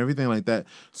 topless and everything like that.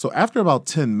 So after about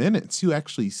 10 minutes, you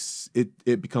actually,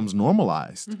 it becomes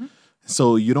normalized. Mm-hmm.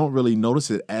 So you don't really notice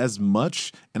it as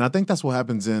much. And I think that's what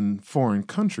happens in foreign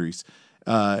countries,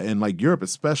 and like Europe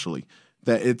especially,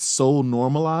 that it's so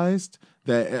normalized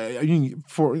that,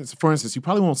 for instance, you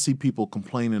probably won't see people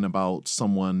complaining about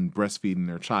someone breastfeeding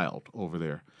their child over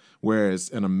there. Whereas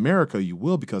in America, you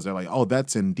will, because they're like, oh,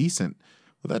 that's indecent.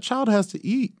 Well, that child has to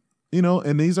eat,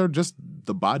 and these are just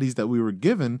the bodies that we were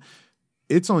given.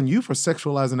 It's on you for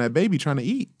sexualizing that baby trying to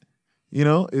eat.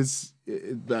 It's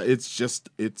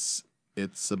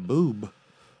a boob.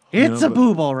 It's a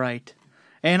boob, all right.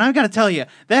 And I've got to tell you,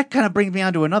 that kind of brings me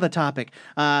on to another topic.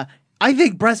 I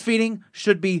think breastfeeding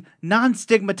should be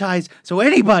non-stigmatized so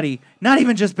anybody, not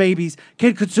even just babies,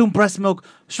 can consume breast milk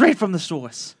straight from the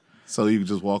source. So you can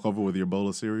just walk over with your bowl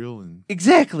of cereal and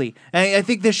Exactly. I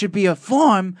think there should be a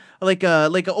farm,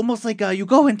 almost like you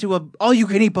go into a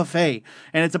all-you-can-eat buffet,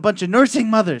 and it's a bunch of nursing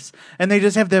mothers, and they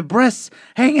just have their breasts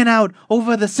hanging out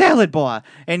over the salad bar,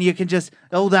 and you can just,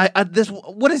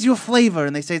 what is your flavor?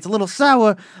 And they say it's a little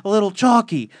sour, a little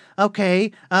chalky.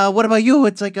 Okay. What about you?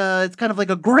 It's it's kind of like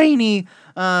a grainy,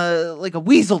 like a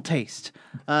weasel taste.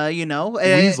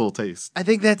 weasel taste. I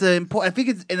think that's important.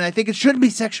 I think it shouldn't be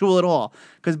sexual at all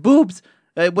because boobs,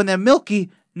 when they're milky,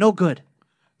 no good.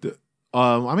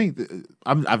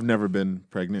 I've never been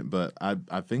pregnant, but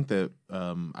I think that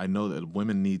I know that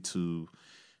women need to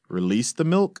release the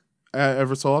milk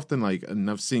ever so often, like, and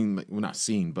I've seen, like, well, not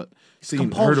seen, but heard of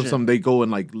compulsion. some. They go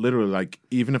and like literally, like,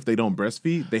 even if they don't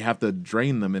breastfeed, they have to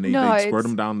drain them and they squirt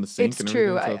them down the sink. It's and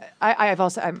true. everything, so. I've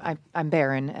also I'm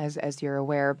barren, as you're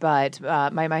aware, but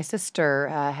my sister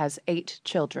has 8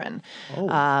 children,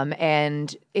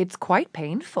 and it's quite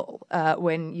painful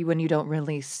when you don't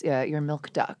release your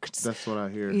milk ducts. That's what I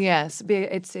hear. Yes,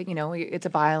 it's it's a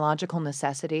biological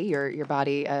necessity. Your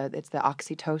body, it's the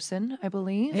oxytocin, I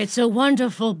believe. It's a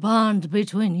wonderful bond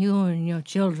between you and your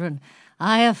children.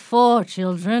 I have 4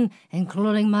 children,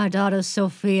 including my daughter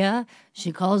Sophia.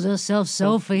 She calls herself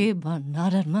Sophie, but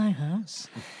not at my house.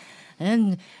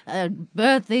 And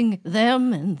birthing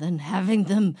them and then having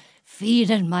them feed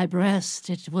at my breast,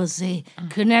 it was a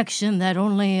connection that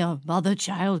only a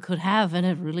mother-child could have, and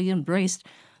it really embraced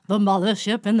the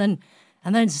mothership. And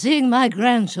then seeing my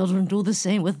grandchildren do the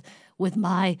same with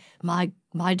my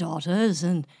daughters,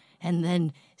 and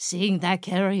then seeing that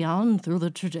carry on through the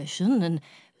tradition, and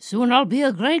soon I'll be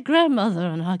a great-grandmother,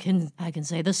 and I can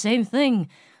say the same thing.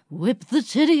 Whip the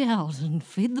titty out and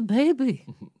feed the baby.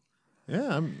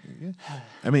 Yeah,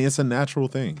 I mean, it's a natural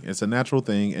thing. It's a natural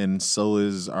thing, and so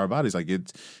is our bodies. Like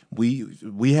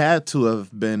we had to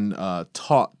have been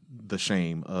taught the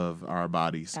shame of our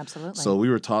bodies. Absolutely. So we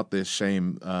were taught this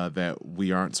shame that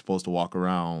we aren't supposed to walk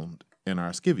around in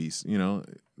our skivvies,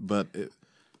 But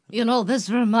This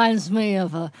reminds me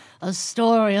of a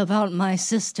story about my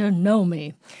sister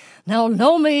Nomi. Now,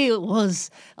 Nomi was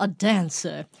a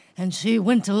dancer, and she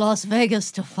went to Las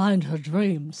Vegas to find her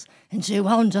dreams, and she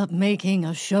wound up making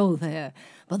a show there.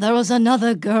 But there was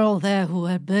another girl there who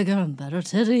had bigger and better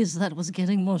titties that was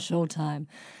getting more showtime.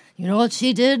 You know what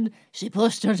she did? She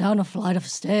pushed her down a flight of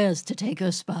stairs to take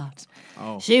her spot.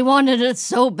 Oh. She wanted it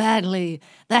so badly,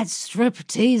 that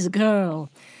striptease girl.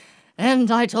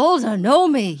 And I told her,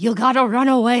 Nomi, you gotta run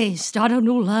away, start a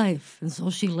new life. And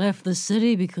so she left the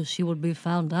city because she would be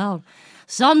found out.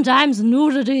 Sometimes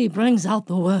nudity brings out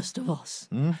the worst of us.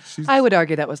 I would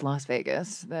argue that was Las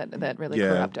Vegas that really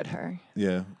corrupted her.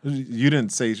 Yeah. You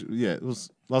didn't say, it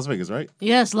was Las Vegas, right?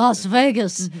 Yes, Las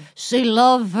Vegas. Mm-hmm. She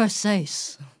loved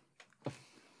Versace.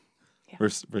 Yeah.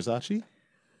 Versace?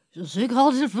 She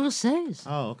called it Versace.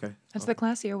 Oh, okay. That's the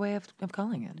classier way of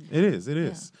calling it. It is.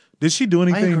 Yeah. Did she do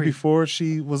anything before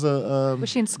she was a was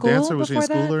she in school dancer? Was she in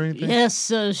school or anything?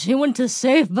 Yes, she went to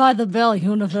Saved by the Bell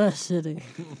University.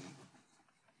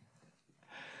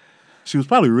 She was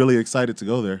probably really excited to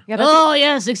go there. Yeah,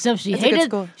 yes, except she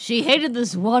hated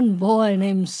this one boy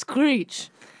named Screech.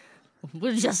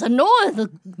 We just annoy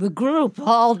the group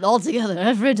all together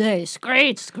every day.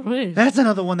 Screech. That's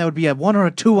another one that would be a 1 or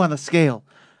a 2 on the scale.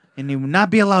 And you would not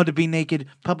be allowed to be naked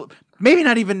maybe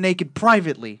not even naked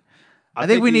privately. I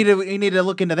think we need to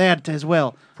look into that as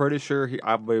well. Pretty sure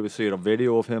I've maybe seen a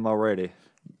video of him already.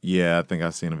 Yeah, I think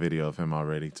I've seen a video of him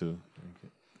already too.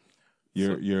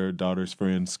 Your daughter's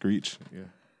friend Screech. Yeah.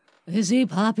 Is he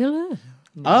popular?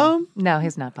 No,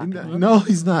 he's not popular. No,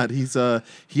 he's not. He's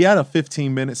he had a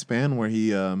 15-minute span where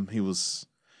he was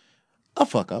a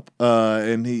fuck up.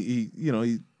 And he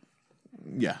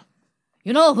yeah.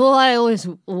 You know who I always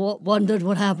wondered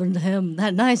what happened to him?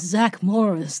 That nice Zach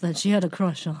Morris that she had a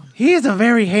crush on. He is a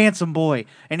very handsome boy,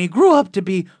 and he grew up to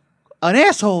be an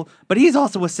asshole, but he's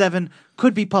also a 7,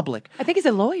 could be public. I think he's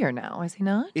a lawyer now, is he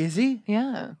not? Is he?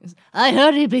 Yeah. I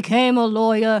heard he became a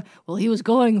lawyer. Well, he was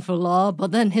going for law, but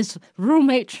then his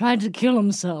roommate tried to kill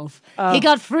himself. He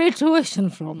got free tuition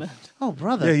from it. Oh,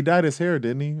 brother. Yeah, he dyed his hair,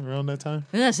 didn't he, around that time?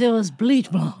 Yes, it was bleach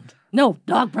blonde. No,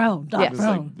 dark brown. Dark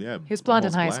brown. Like, he was blonde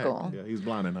in high black. school. Yeah, he was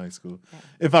blonde in high school.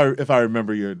 Yeah. If I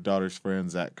remember your daughter's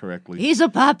friend Zach correctly, he's a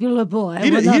popular boy.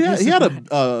 He was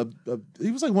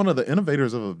like one of the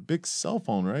innovators of a big cell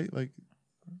phone, right? Like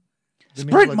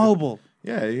Sprint Mobile.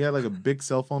 Yeah, he had like a big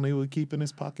cell phone he would keep in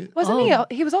his pocket. Wasn't he?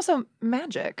 He was also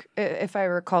magic, if I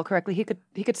recall correctly. He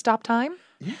could stop time.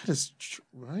 Yeah,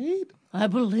 right. I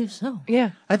believe so.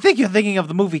 Yeah. I think you're thinking of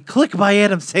the movie Click by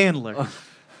Adam Sandler.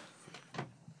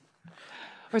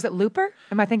 Or is it Looper?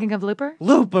 Am I thinking of Looper?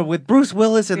 Looper with Bruce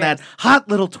Willis and that hot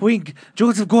little twink,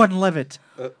 Joseph Gordon-Levitt.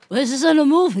 This isn't a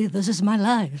movie. This is my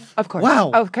life. Of course.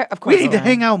 Wow. Of course. We need to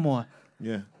hang out more.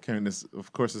 Yeah, Karen,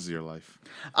 of course this is your life.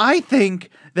 I think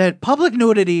that public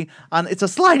nudity, it's a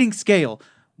sliding scale.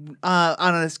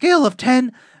 On a scale of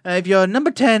 10, if you're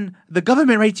number 10, the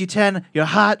government rates you 10, you're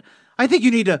hot. I think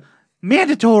you need a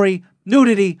mandatory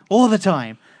nudity all the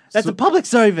time. That's a public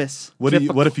service. What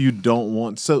if you don't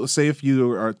want? So say if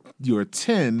you are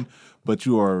 10, but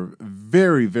you are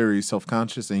very, very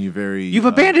self-conscious and you've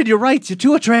abandoned your rights. You're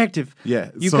too attractive.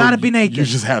 Yeah, you got to be naked. You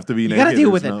just have to be naked. You got to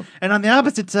deal with it. And on the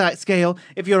opposite scale,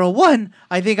 if you're a 1,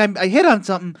 I think I hit on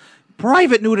something.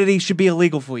 private nudity should be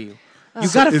illegal for you. You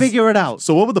got to figure it out.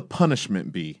 So what would the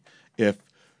punishment be if,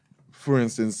 for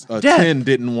instance, Death. 10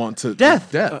 didn't want to...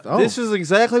 Death. Oh. This is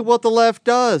exactly what the left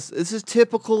does. This is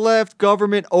typical left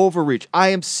government overreach. I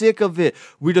am sick of it.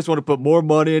 We just want to put more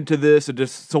money into this, and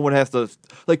just someone has to...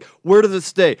 Like, where does it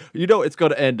stay? You know it's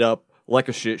going to end up like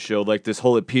a shit show, like this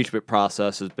whole impeachment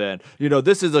process has been. You know,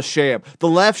 this is a sham. The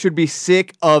left should be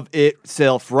sick of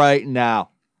itself right now.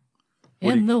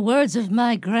 In the words of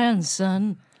my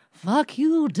grandson, fuck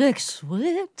you, Dick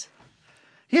Swit.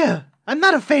 Yeah, I'm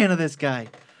not a fan of this guy.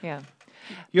 Yeah.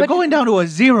 You're But- going down to a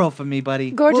 0 for me,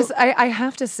 buddy. Gorgeous, I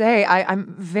have to say,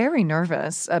 I'm very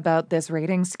nervous about this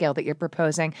rating scale that you're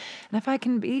proposing. And if I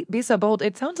can be so bold,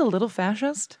 it sounds a little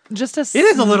fascist. Just a It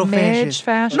is a little smidge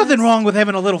fascist. Nothing wrong with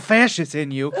having a little fascist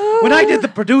in you. When I did The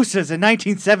Producers in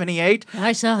 1978,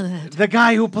 I saw that. the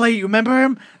guy who played, you remember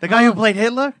him? The guy who played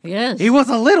Hitler? Yes. He was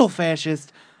a little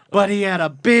fascist, but he had a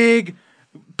big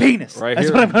penis. Right That's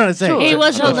here. what I'm going to say. He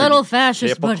was a little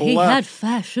fascist, but Typical he left. had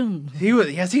fashion. He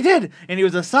was, yes, he did. And he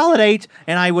was a solid 8.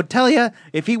 And I would tell you,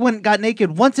 if he went and got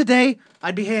naked once a day,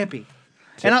 I'd be happy.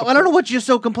 And I don't know what you're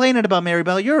so complaining about, Mary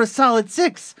Bell. You're a solid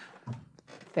 6.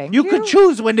 Thank You could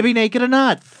choose when to be naked or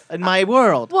not in my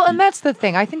world. Well, and that's the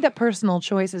thing. I think that personal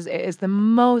choice is the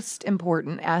most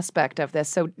important aspect of this.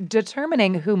 So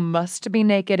determining who must be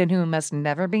naked and who must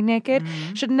never be naked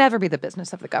should never be the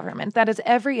business of the government. That is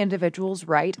every individual's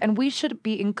right, and we should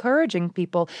be encouraging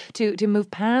people to move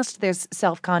past this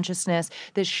self-consciousness,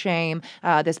 this shame,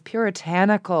 this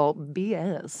puritanical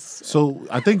BS. So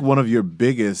I think one of your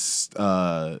biggest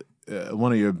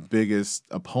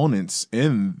opponents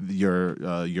in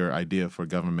your idea for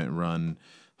government run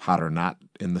hot or not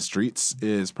in the streets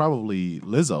is probably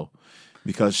Lizzo,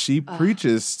 because she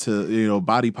preaches to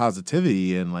body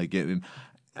positivity and like it. And,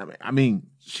 I mean,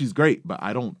 she's great, but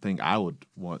I don't think I would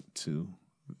want to.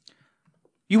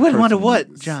 You wouldn't want to personally-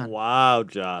 what, John? Wow,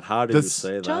 John. How did you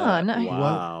say that? John,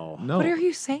 Wow. No, What are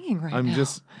you saying right now? I'm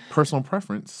just personal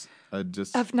preference. I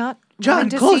just Of not John, wanting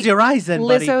to close see your eyes then,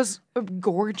 buddy. Lizzo's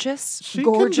gorgeous, she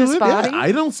can gorgeous do it. body. Yeah,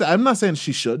 I don't say. I'm not saying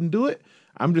she shouldn't do it.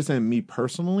 I'm just saying me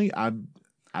personally. I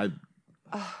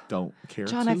don't care.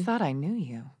 John, to. I thought I knew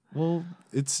you. Well,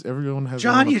 it's everyone has.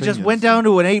 their John, own you just opinions. went down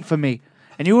to an 8 for me.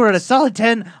 And you were at a solid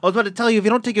 10. I was about to tell you, if you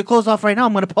don't take your clothes off right now,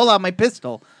 I'm going to pull out my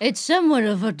pistol. It's somewhat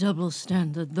of a double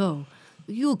standard, though.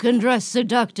 You can dress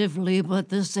seductively, but at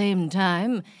the same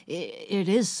time, it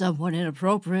is somewhat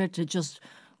inappropriate to just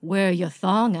wear your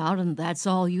thong out and that's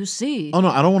all you see. Oh no,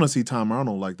 I don't want to see Tom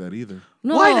Arnold like that either.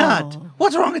 No. Why not?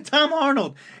 What's wrong with Tom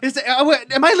Arnold?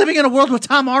 Am I living in a world where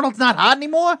Tom Arnold's not hot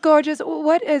anymore? Gorgeous.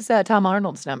 What is Tom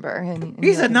Arnold's number?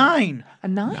 He's a 9. A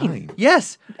 9.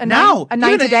 Yes. A now. 9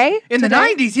 even today? In the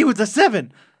Today? 90s, he was a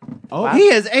 7. Oh,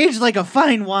 He has aged like a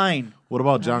fine wine. what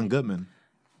about John Goodman?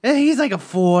 He's like a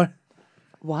 4.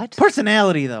 What?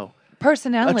 Personality, though.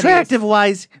 Personality.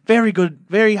 Attractive-wise, very good,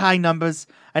 very high numbers.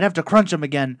 I'd have to crunch him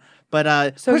again. But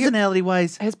So you're-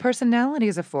 personality-wise, His personality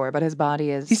is a 4, but his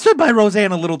body is. he stood by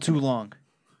Roseanne a little too long.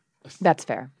 That's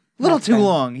fair. A little That's too fair.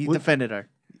 long. He defended her.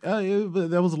 Yeah,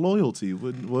 but that was loyalty.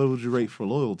 What would you rate for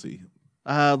loyalty?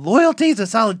 Loyalty is a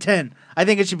solid 10. I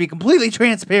think it should be completely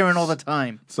transparent all the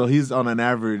time. So he's on an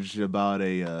average about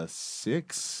a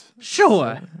 6.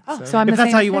 Sure. Oh, so I'm If the that's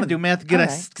same how you thing. want to do math, get All a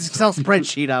right. Excel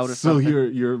spreadsheet out or So something.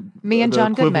 you're Me and the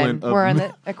John Goodman equivalent of were on me-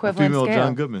 the equivalent female scale.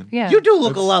 John Goodman. Yeah. You do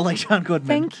look a lot like John Goodman.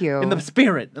 Thank you. In the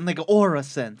spirit, in like an aura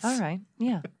sense. All right.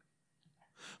 Yeah.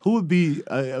 Who would be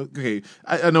okay?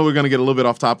 I know we're gonna get a little bit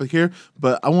off topic here,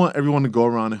 but I want everyone to go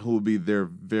around and who would be their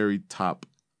very top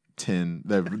 10,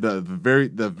 the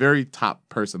very top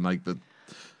person, like the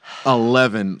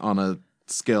 11 on a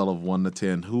scale of 1 to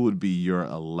 10. Who would be your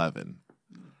 11?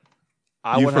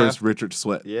 You would first, have- Richard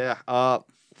Sweat. Yeah.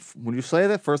 When you say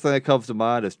that, first thing that comes to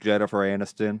mind is Jennifer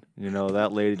Aniston. You know,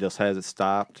 that lady just hasn't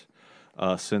stopped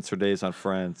since her days on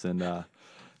Friends. And,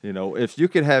 if you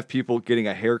could have people getting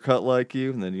a haircut like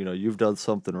you, then, you've done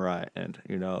something right. And,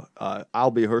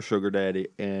 I'll be her sugar daddy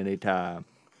anytime.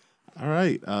 All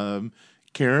right,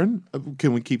 Karen,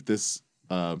 can we keep this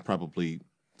probably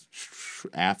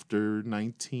after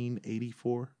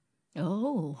 1984?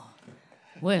 Oh,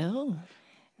 well,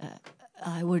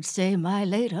 I would say my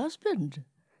late husband.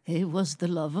 He was the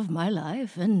love of my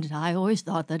life, and I always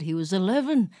thought that he was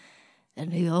 11.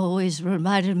 And he always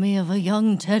reminded me of a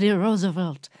young Teddy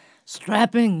Roosevelt,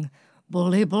 strapping,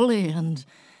 bully, and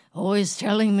always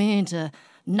telling me to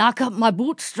knock up my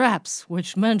bootstraps,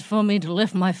 which meant for me to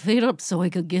lift my feet up so he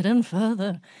could get in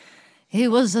further. He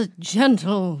was a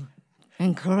gentle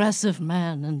and caressive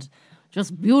man, and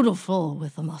just beautiful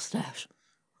with a mustache.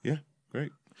 Yeah,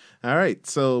 great. All right,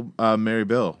 so Mary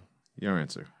Bell, your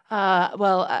answer.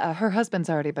 Her husband's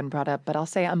already been brought up, but I'll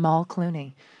say Amal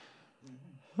Clooney.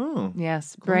 Oh,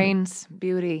 Yes, brains,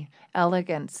 beauty,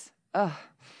 elegance. Ugh,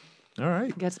 all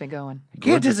right. gets me going. Can't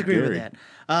Gorgeous disagree Gary. with that.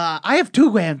 I have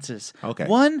two answers. Okay.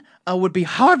 One would be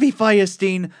Harvey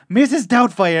Firestein, Mrs.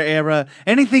 Doubtfire era.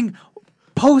 Anything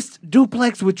post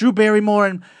duplex with Drew Barrymore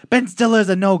and Ben Stiller is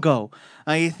a no-go.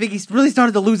 I think he's really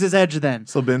started to lose his edge then.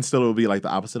 So Ben Stiller will be like the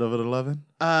opposite of an 11?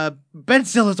 Ben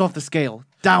Stiller's off the scale,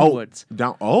 downwards.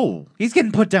 Down. Oh. He's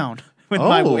getting put down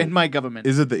in my government.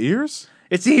 Is it the ears?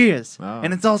 It's the ears, Oh.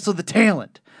 and it's also the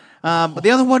talent. But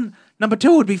the other one, number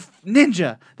 2, would be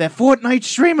Ninja, that Fortnite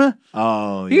streamer.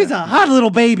 Oh, yeah. He's a hot little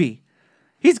baby.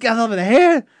 I love the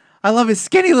hair. I love his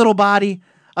skinny little body.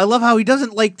 I love how he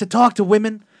doesn't like to talk to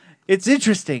women. It's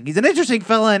interesting. He's an interesting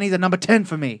fella, and he's a number 10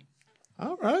 for me.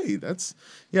 All right. That's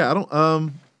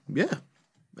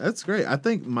That's great. I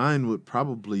think mine would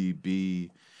probably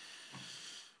be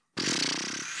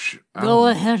Go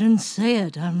ahead and say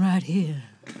it. I'm right here.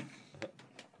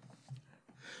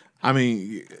 I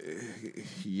mean,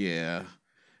 yeah.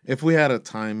 If we had a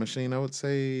time machine, I would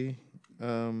say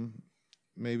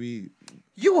maybe.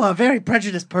 You are a very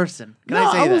prejudiced person. Can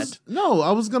I say that? No,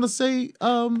 I was gonna say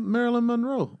Marilyn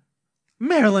Monroe.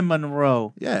 Marilyn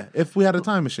Monroe. Yeah, if we had a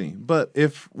time machine. But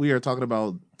if we are talking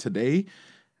about today,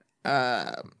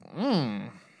 I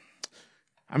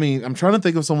mean, I'm trying to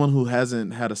think of someone who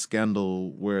hasn't had a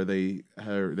scandal where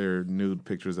their nude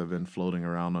pictures have been floating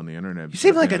around on the internet. You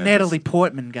seem like a And Natalie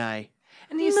Portman guy.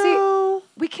 And you see,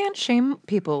 we can't shame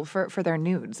people for their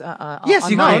nudes. Yes,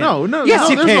 you online. can. No, Yes,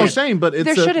 you there's no can. shame, but it's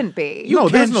There shouldn't be. No,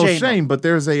 can there's no shame shame, but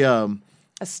there's A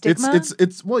stigma.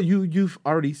 it's well, you've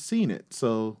already seen it,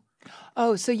 so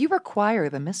Oh, so you require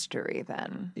the mystery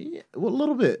then? yeah, well, a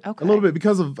little bit, Okay. a little bit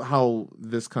because of how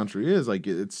this country is. Like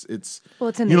it's Well,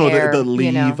 it's in you the know air, the leave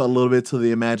you know. a little bit to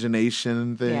the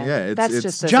imagination thing. Yeah, Yeah, that's it's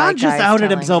just a John just zeitgeist outed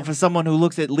telling himself you. as someone who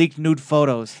looks at leaked nude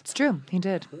photos. It's true. He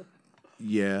did.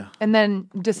 yeah. And then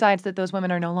decides that those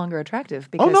women are no longer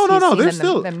attractive because Oh no, he's seen they're them,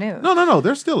 still them nude. no,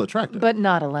 they're still attractive. But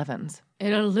not 11s.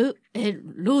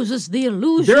 It loses the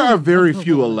illusion. There are very of the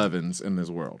few world. 11s in this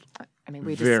world. I mean,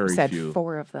 we Very just said few.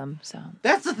 4 of them, so.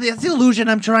 That's the illusion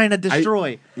I'm trying to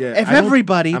destroy. Yeah, If I don't-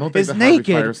 everybody I don't think is that Harvey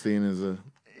naked, Firestein is a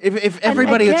if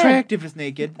everybody again- attractive is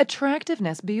naked,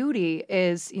 Attractiveness, beauty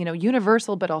is,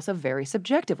 universal, but also very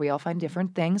subjective. We all find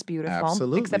different things beautiful.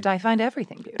 Absolutely. Except I find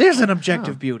everything beautiful. there's an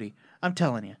objective beauty. I'm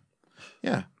telling you.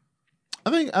 yeah.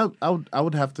 I think I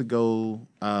would have to go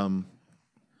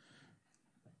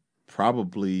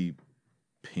probably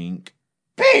Pink.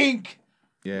 Pink.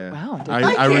 Yeah. Wow, I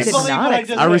can't believe what I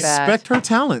just I read. respect her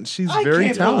talent. She's I very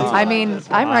can't talented. I mean,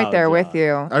 I'm right there with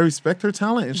you. I respect her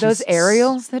talent. And Those she's-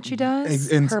 aerials that she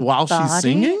does, and her while she's body.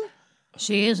 singing,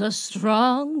 She is a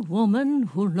strong woman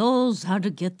who knows how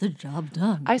to get the job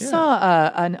done. I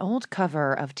saw an old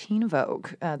cover of Teen Vogue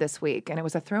this week, and it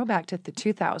was a throwback to the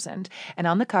 2000. And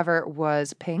on the cover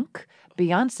was Pink,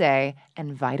 Beyonce,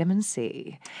 and Vitamin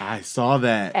C. I saw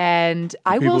that. And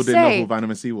I People will didn't know say, who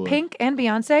Vitamin C was. Pink and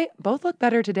Beyonce both look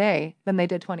better today than they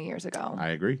did 20 years ago. I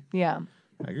agree. Yeah.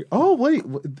 I agree. Oh wait,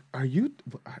 are you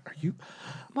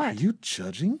What?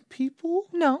 judging people?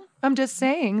 No, I'm just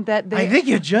saying that they. I think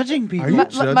you're judging people. Are you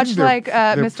Much judging like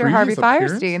their Mr. Harvey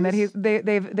previous Firestein, that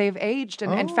appearances? they've aged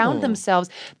and Oh. found themselves.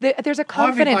 There's a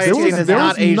Harvey confidence Firestein to has them. There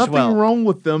not was aged nothing well. wrong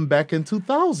with them back in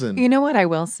 2000. You know what I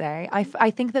will say? I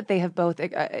think that they have both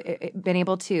been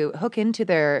able to hook into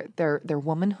their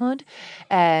womanhood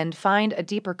and find a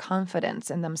deeper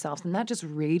confidence in themselves, and that just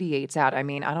radiates out. I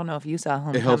mean, I don't know if you saw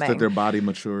Homecoming. It helps that their body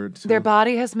matured. Too. Their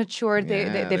body has matured.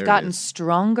 Yeah, They've there it gotten is.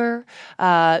 stronger.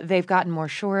 They've gotten more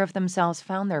sure of themselves,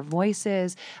 found their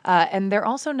voices, and they're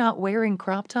also not wearing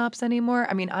crop tops anymore.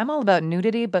 I mean, I'm all about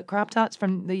nudity, but crop tops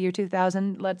from the year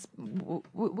 2000.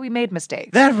 We made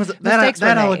mistakes. Mistakes were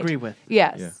that I'll made. agree with.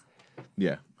 Yes.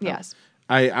 Yeah. Yes.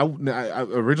 I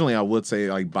originally I would say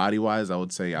like body wise I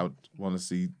would say I would want to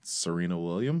see Serena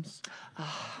Williams,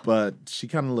 but she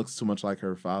kind of looks too much like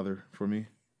her father for me.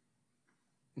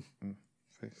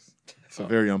 It's a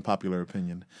very unpopular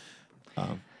opinion.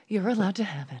 You're allowed to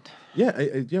have it.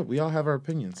 Yeah, we all have our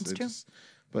opinions. That's true.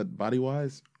 But body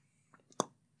wise,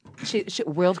 She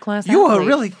world class. You are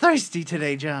really thirsty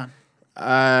today, John.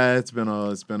 it's been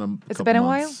a It's couple been a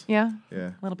while. months. Yeah. Yeah.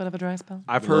 A little bit of a dry spell.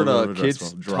 I've A heard little bit of a kids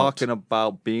dress drought. talking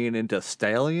about being into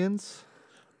stallions.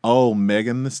 Oh,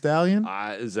 Megan the Stallion.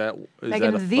 Is that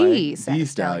Megan a the thing? The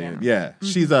Stallion. Yeah,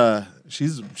 she's got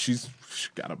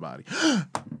a body.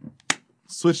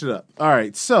 Switch it up. All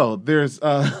right, so there's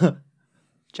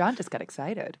John just got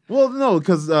excited. well, no,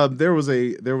 because there was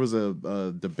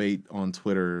a debate on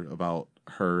Twitter about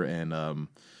her and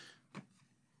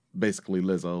basically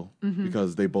Lizzo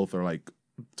because they both are like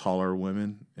taller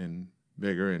women and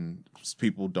bigger, and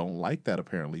people don't like that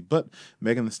apparently. But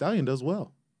Megan Thee Stallion does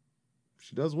well.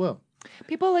 She does well.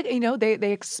 People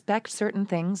they expect certain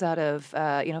things out of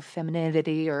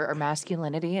femininity or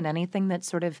masculinity, and anything that's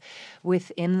sort of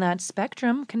within that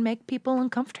spectrum can make people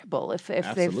uncomfortable if they've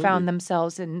Absolutely. found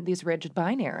themselves in these rigid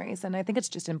binaries. And I think it's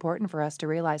just important for us to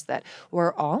realize that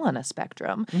we're all on a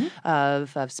spectrum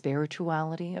of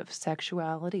spirituality, of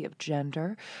sexuality, of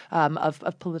gender, of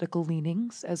political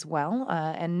leanings as well,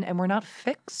 and we're not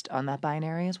fixed on that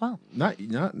binary as well. Not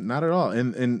at all.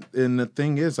 And the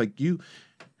thing is, like,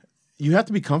 you have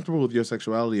to be comfortable with your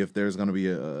sexuality if there's going to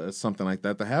be something like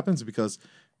that happens, because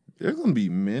there's going to be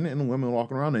men and women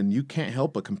walking around, and you can't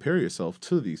help but compare yourself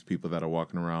to these people that are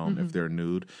walking around if they're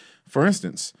nude. For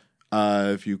instance,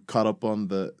 if you caught up on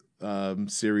the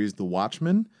series The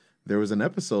Watchmen, there was an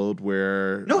episode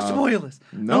where No spoilers.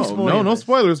 No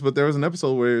spoilers. But there was an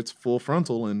episode where it's full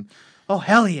frontal and Oh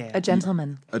hell yeah! A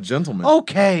gentleman.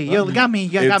 Okay, you got me.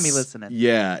 You got me listening.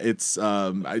 Yeah, it's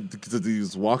because he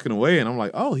was walking away, and I'm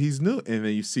like, oh, he's new, and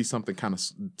then you see something kind of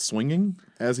swinging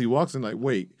as he walks, and like,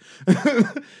 wait,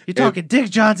 You're talking Dick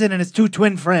Johnson and his two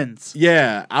twin friends.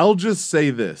 Yeah, I'll just say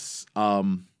this.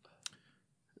 I'll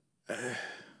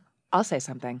say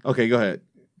something. Okay, go ahead.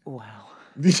 Wow.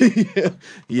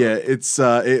 Yeah, it's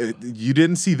you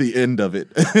didn't see the end of it,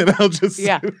 and I'll just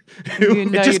It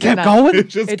just kept going. It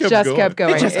just kept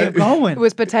going. It just kept going. It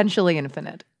was potentially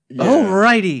infinite. Yeah.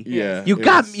 Alrighty. Yeah, You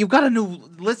got a new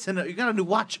listener. You got a new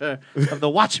watcher of The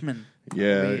Watchmen.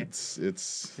 Yeah, Wait. it's.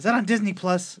 Is that on Disney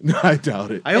Plus? No, I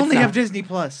doubt it. I only have Disney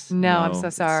Plus. No, I'm No, so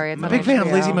sorry. I'm a big fan of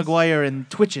Lizzie McGuire and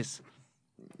Twitches.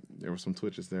 There were some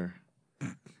twitches there,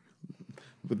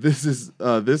 but this is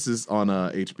on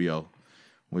HBO.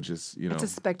 Which is, It's a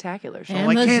spectacular show.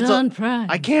 Amazon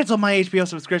Prime. I canceled my HBO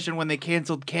subscription when they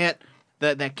canceled Cat,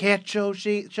 that cat show,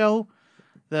 the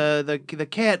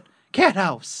cat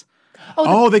house.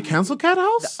 They canceled Cat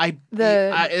House?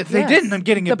 If they didn't, I'm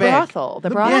getting it back. The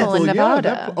brothel in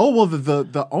Nevada.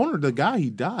 The owner, the guy, he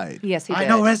died. Yes, he did. I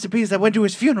know. Rest in peace. I went to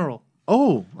his funeral.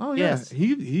 Oh yeah. Yes.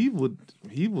 He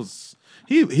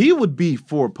would be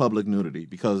for public nudity,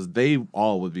 because they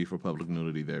all would be for public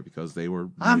nudity there, because they were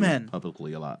Amen.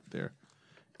 publicly a lot there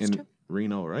in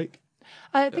Reno, right?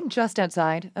 I think just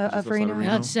outside of Reno.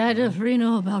 Outside of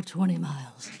Reno, about 20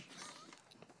 miles.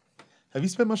 Have you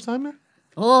spent much time there?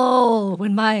 Oh,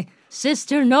 when my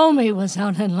sister Nomi was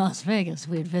out in Las Vegas,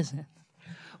 we'd visit.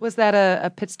 Was that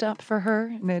a pit stop for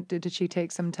her? Did she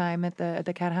take some time at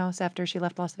the cat house after she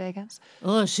left Las Vegas?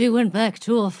 Oh, she went back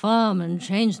to a farm and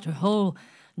changed her whole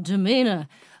demeanor.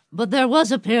 But there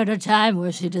was a period of time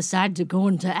where she decided to go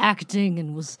into acting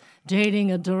and was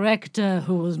dating a director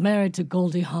who was married to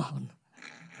Goldie Hawn.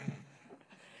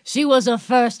 She was a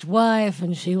first wife,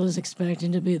 and she was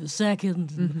expecting to be the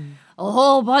second. And a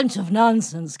whole bunch of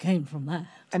nonsense came from that.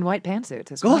 And white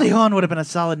pantsuits as well. Goldie Hawn would have been a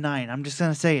solid 9. I'm just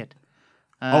gonna say it.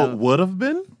 Would have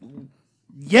been?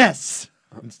 Yes.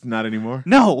 It's not anymore.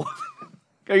 No.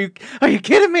 Are you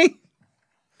kidding me?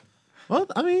 Well,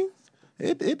 I mean,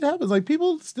 it happens. Like,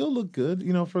 people still look good,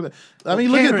 for the. I Well,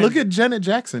 mean, Karen- look at Janet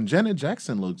Jackson. Janet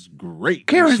Jackson looks great.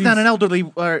 Karen's She's- not an elderly.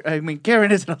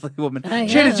 Karen is an elderly woman.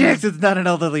 Janet Jackson's not an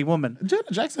elderly woman.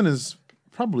 Janet Jackson is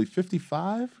probably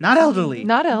 55. Not elderly.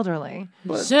 Not elderly.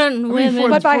 Certain women.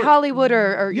 But by Hollywood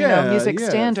or music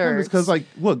standards. Because, like,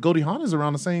 Goldie Hawn is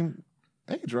around the same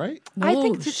age, right? I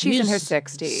think that she's in her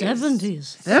 60s.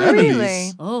 70s.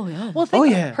 Really? Oh, yeah. Well,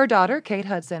 her daughter, Kate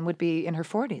Hudson, would be in her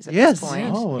 40s at Yes. this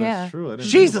point. Oh, that's yeah. true. I didn't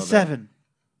She's think a about that. 7.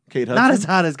 Kate Hudson. Not as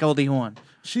hot as Goldie Hawn.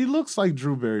 She looks like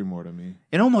Drew Barrymore to me.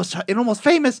 And almost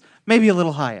famous, maybe a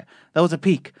little higher. That was a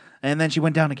peak, and then she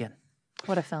went down again.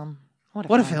 What a film.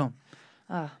 What a film.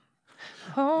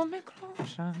 Hold me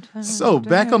closer. So,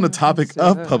 back on the topic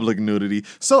of public nudity.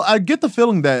 So, I get the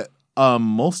feeling that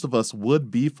most of us would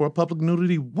be for public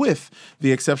nudity, with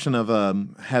the exception of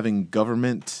having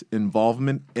government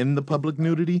involvement in the public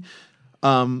nudity.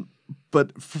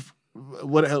 But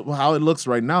how it looks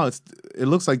right now, it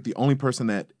looks like the only person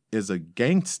that is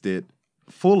against it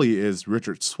fully is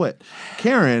Richard Sweat.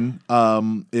 Karen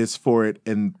is for it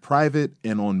in private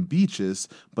and on beaches,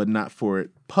 but not for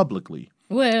it publicly.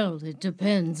 Well, it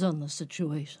depends on the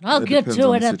situation. I'll get depends to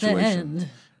on it the at the situation. end.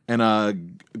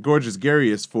 And Gorgeous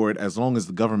Gary is for it as long as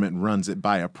the government runs it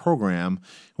by a program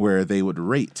where they would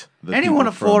rate the Anyone people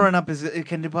of 4 and up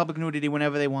can do public nudity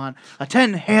whenever they want. A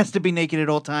 10 has to be naked at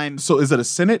all times. So is it a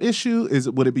Senate issue?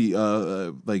 Would it be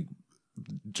like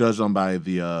judged on by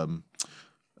the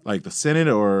Like the Senate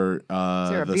or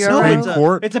there a the bureau? Supreme it's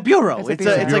Court? it's a bureau. It's a It's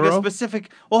bureau. like a Bureau?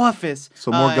 specific office.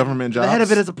 So more government The head of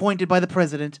jobs? it is appointed by the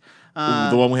president.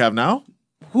 The one we have now?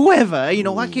 Whoever,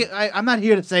 I can't. I'm not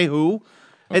here to say who.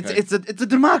 Okay. It's a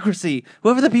democracy.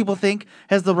 Whoever the people think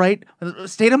has the right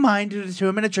state of mind to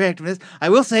determine attractiveness. I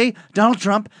will say Donald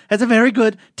Trump has a very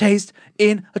good taste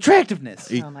in attractiveness.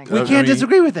 He- Oh my We God. can't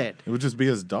disagree with that. It would just be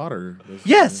his daughter.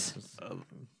 Yes.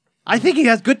 I think he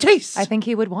has good taste. I think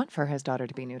he would want for his daughter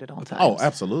to be nude at all times. Oh,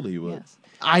 absolutely, he would. Yes.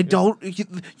 I don't.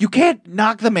 You can't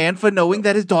knock the man for knowing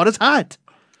that his daughter's hot.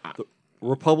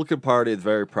 Republican Party is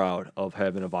very proud of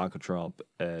having Ivanka Trump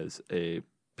as a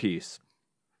piece.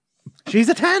 She's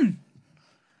a 10.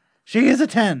 She is a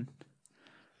 10.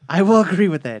 I will agree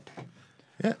with that.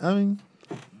 Yeah, I mean,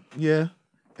 yeah.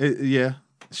 Yeah.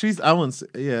 I wouldn't say,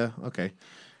 yeah, okay.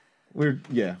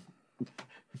 Yeah.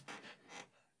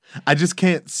 I just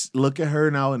can't look at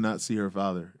her now and not see her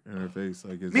father in her face.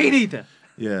 Like it's, Me neither.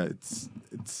 Yeah,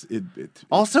 it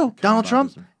Also, Donald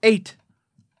Trump, 8.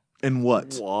 And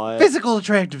what? What? Physical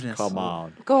attractiveness. Come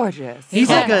on. Gorgeous. He's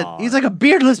like a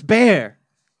beardless bear.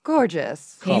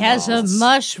 Gorgeous. He has a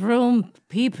mushroom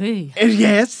pee-pee.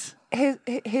 Yes.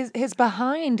 His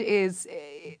behind is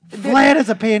Flat as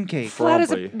a pancake. flat as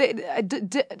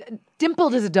Frumpy.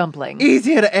 dimpled as a dumpling.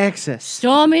 Easier to access.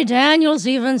 Stormy Daniels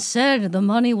even said the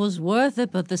money was worth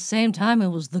it, but at the same time, it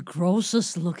was the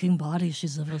grossest looking body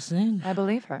she's ever seen. I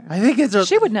believe her. I think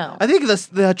She would know. I think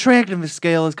the attractiveness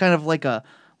scale is kind of like a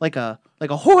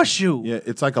horseshoe. Yeah,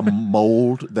 it's like a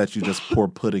mold that you just pour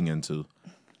pudding into.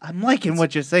 I'm liking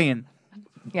what you're saying.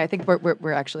 Yeah, I think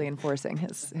we're actually enforcing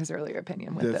his earlier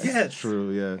opinion with That's this. Yes.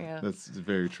 true, yeah. Yeah. That's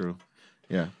very true.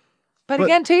 Yeah. But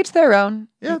again, to each their own.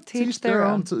 Yeah, To each their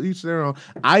own. To each their own.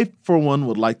 I, for one,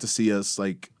 would like to see us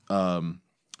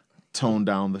tone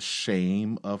down the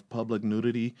shame of public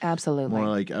nudity. Absolutely. More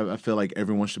like I feel like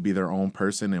everyone should be their own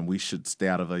person, and we should stay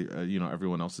out of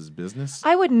everyone else's business.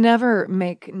 I would never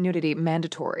make nudity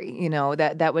mandatory.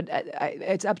 That would.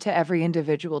 It's up to every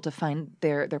individual to find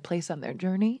their place on their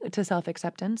journey to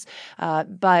self-acceptance.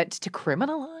 But to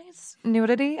criminalize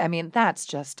nudity, I mean, that's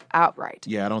just outright.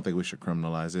 Yeah, I don't think we should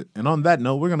criminalize it. And on that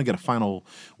note, we're going to get a final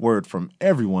word from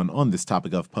everyone on this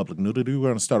topic of public nudity. We're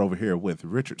going to start over here with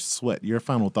Richard Sweat. Your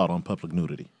final thought on public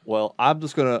nudity. Well, I'm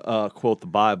just going to quote the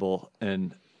Bible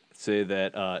and say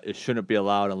that it shouldn't be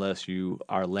allowed unless you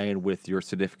are laying with your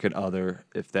significant other,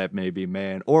 if that may be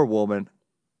man or woman.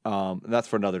 That's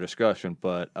for another discussion,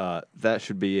 but that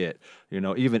should be it.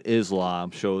 Even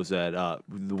Islam shows that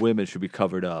the women should be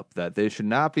covered up, that they should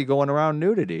not be going around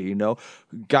nudity.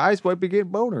 Guys might be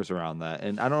getting boners around that,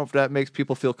 and I don't know if that makes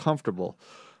people feel comfortable.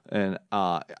 And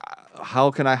how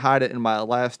can I hide it in my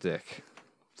elastic?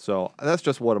 So that's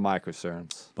just one of my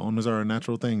concerns. Boners are a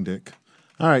natural thing, Dick.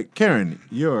 All right, Karen,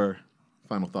 your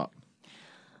final thought.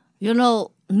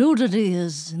 Nudity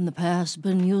has in the past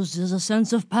been used as a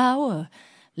sense of power.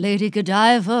 Lady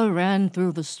Godiva ran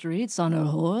through the streets on her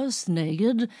horse,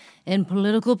 naked, in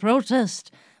political protest.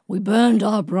 We burned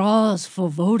our bras for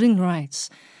voting rights.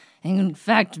 And in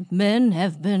fact, men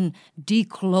have been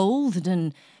declothed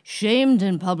and shamed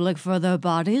in public for their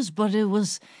bodies, but it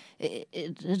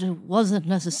wasn't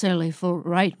necessarily for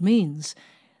right means.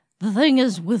 The thing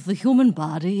is, with the human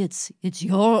body, it's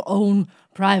your own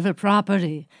private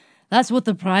property. That's what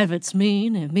the privates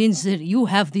mean. It means that you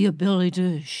have the ability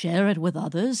to share it with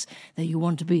others that you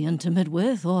want to be intimate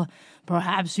with, or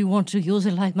perhaps you want to use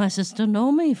it like my sister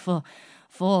Nomi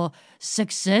for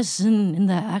success in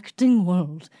the acting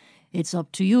world. It's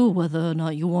up to you whether or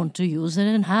not you want to use it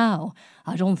and how.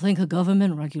 I don't think a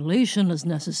government regulation is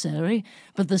necessary,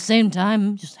 but at the same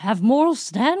time, just have moral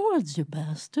standards, you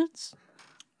bastards.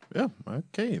 Yeah,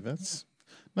 okay, that's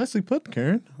nicely put,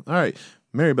 Karen. All right,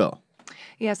 Mary Bell.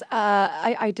 Yes,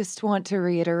 I just want to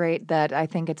reiterate that I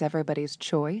think it's everybody's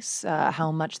choice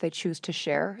how much they choose to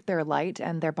share their light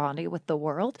and their body with the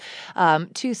world.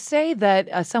 To say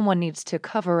that someone needs to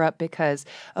cover up because,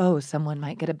 someone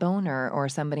might get a boner or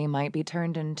somebody might be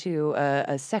turned into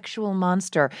a sexual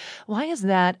monster, why is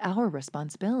that our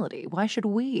responsibility? Why should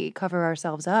we cover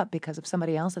ourselves up because of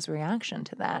somebody else's reaction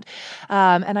to that?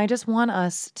 And I just want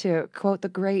us to quote the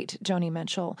great Joni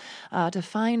Mitchell, to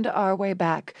find our way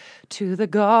back to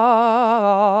the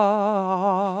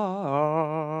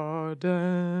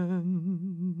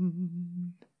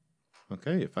garden.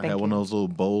 Okay, if I Thank had one of you. those little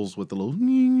bowls with the little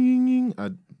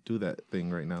I'd do that thing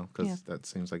right now because Yeah. that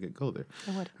seems like it go there.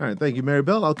 I would. All right, thank you, Mary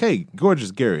Bell. Okay,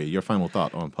 gorgeous Gary, your final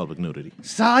thought on public nudity.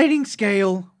 Sliding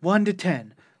scale 1 to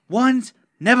 10. 1's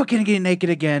never gonna get naked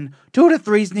again. 2 to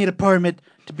 3's need a permit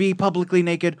to be publicly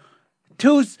naked.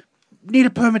 2's need a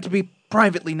permit to be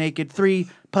privately naked. 3,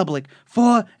 public.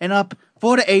 4 and up,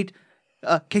 4 to 8,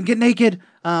 can get naked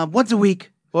once a week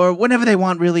or whenever they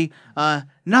want, really.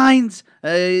 9s,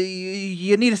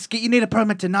 you need a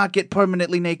permit to not get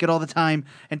permanently naked all the time.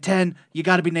 And 10, you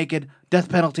got to be naked. Death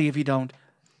penalty if you don't.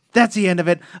 That's the end of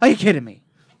it. Are you kidding me?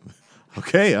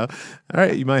 Okay, all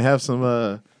right. You might have some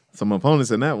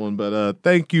opponents in that one, but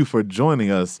thank you for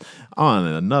joining us on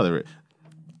another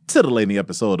titillating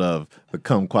episode of the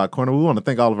Kumquat Corner. We want to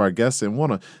thank all of our guests and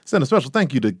want to send a special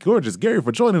thank you to gorgeous Gary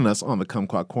for joining us on the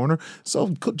Kumquat Corner. So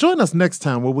join us next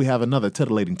time where we have another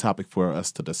titillating topic for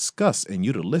us to discuss and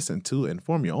you to listen to and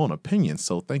form your own opinions.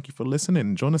 So thank you for listening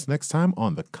and join us next time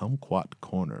on the Kumquat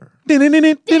Corner.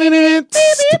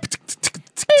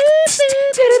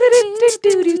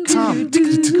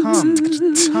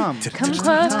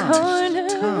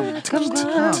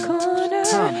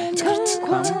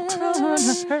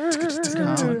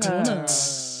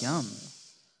 Yum.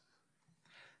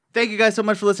 Thank you guys so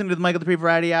much for listening to the Michael Dupree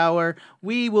Variety Hour.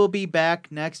 We will be back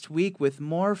next week with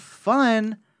more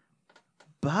fun.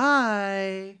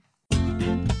 Bye.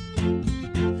 The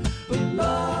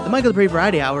Michael Dupree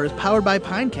Variety Hour is powered by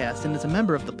Pinecast and is a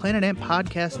member of the Planet Ant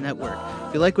Podcast Network.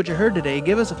 If you like what you heard today,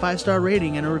 give us a 5-star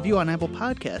rating and a review on Apple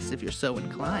Podcasts if you're so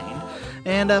inclined.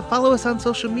 And follow us on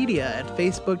social media at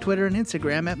Facebook, Twitter, and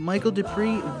Instagram at Michael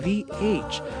Dupree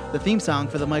VH. The theme song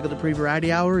for the Michael Dupree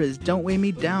Variety Hour is Don't Weigh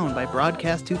Me Down by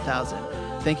Broadcast 2000.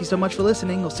 Thank you so much for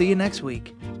listening. We'll see you next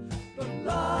week.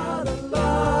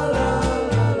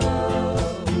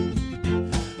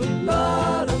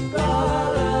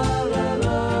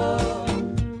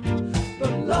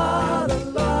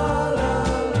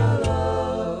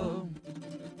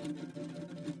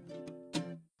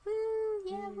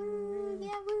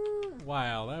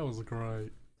 Wow, that was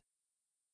great.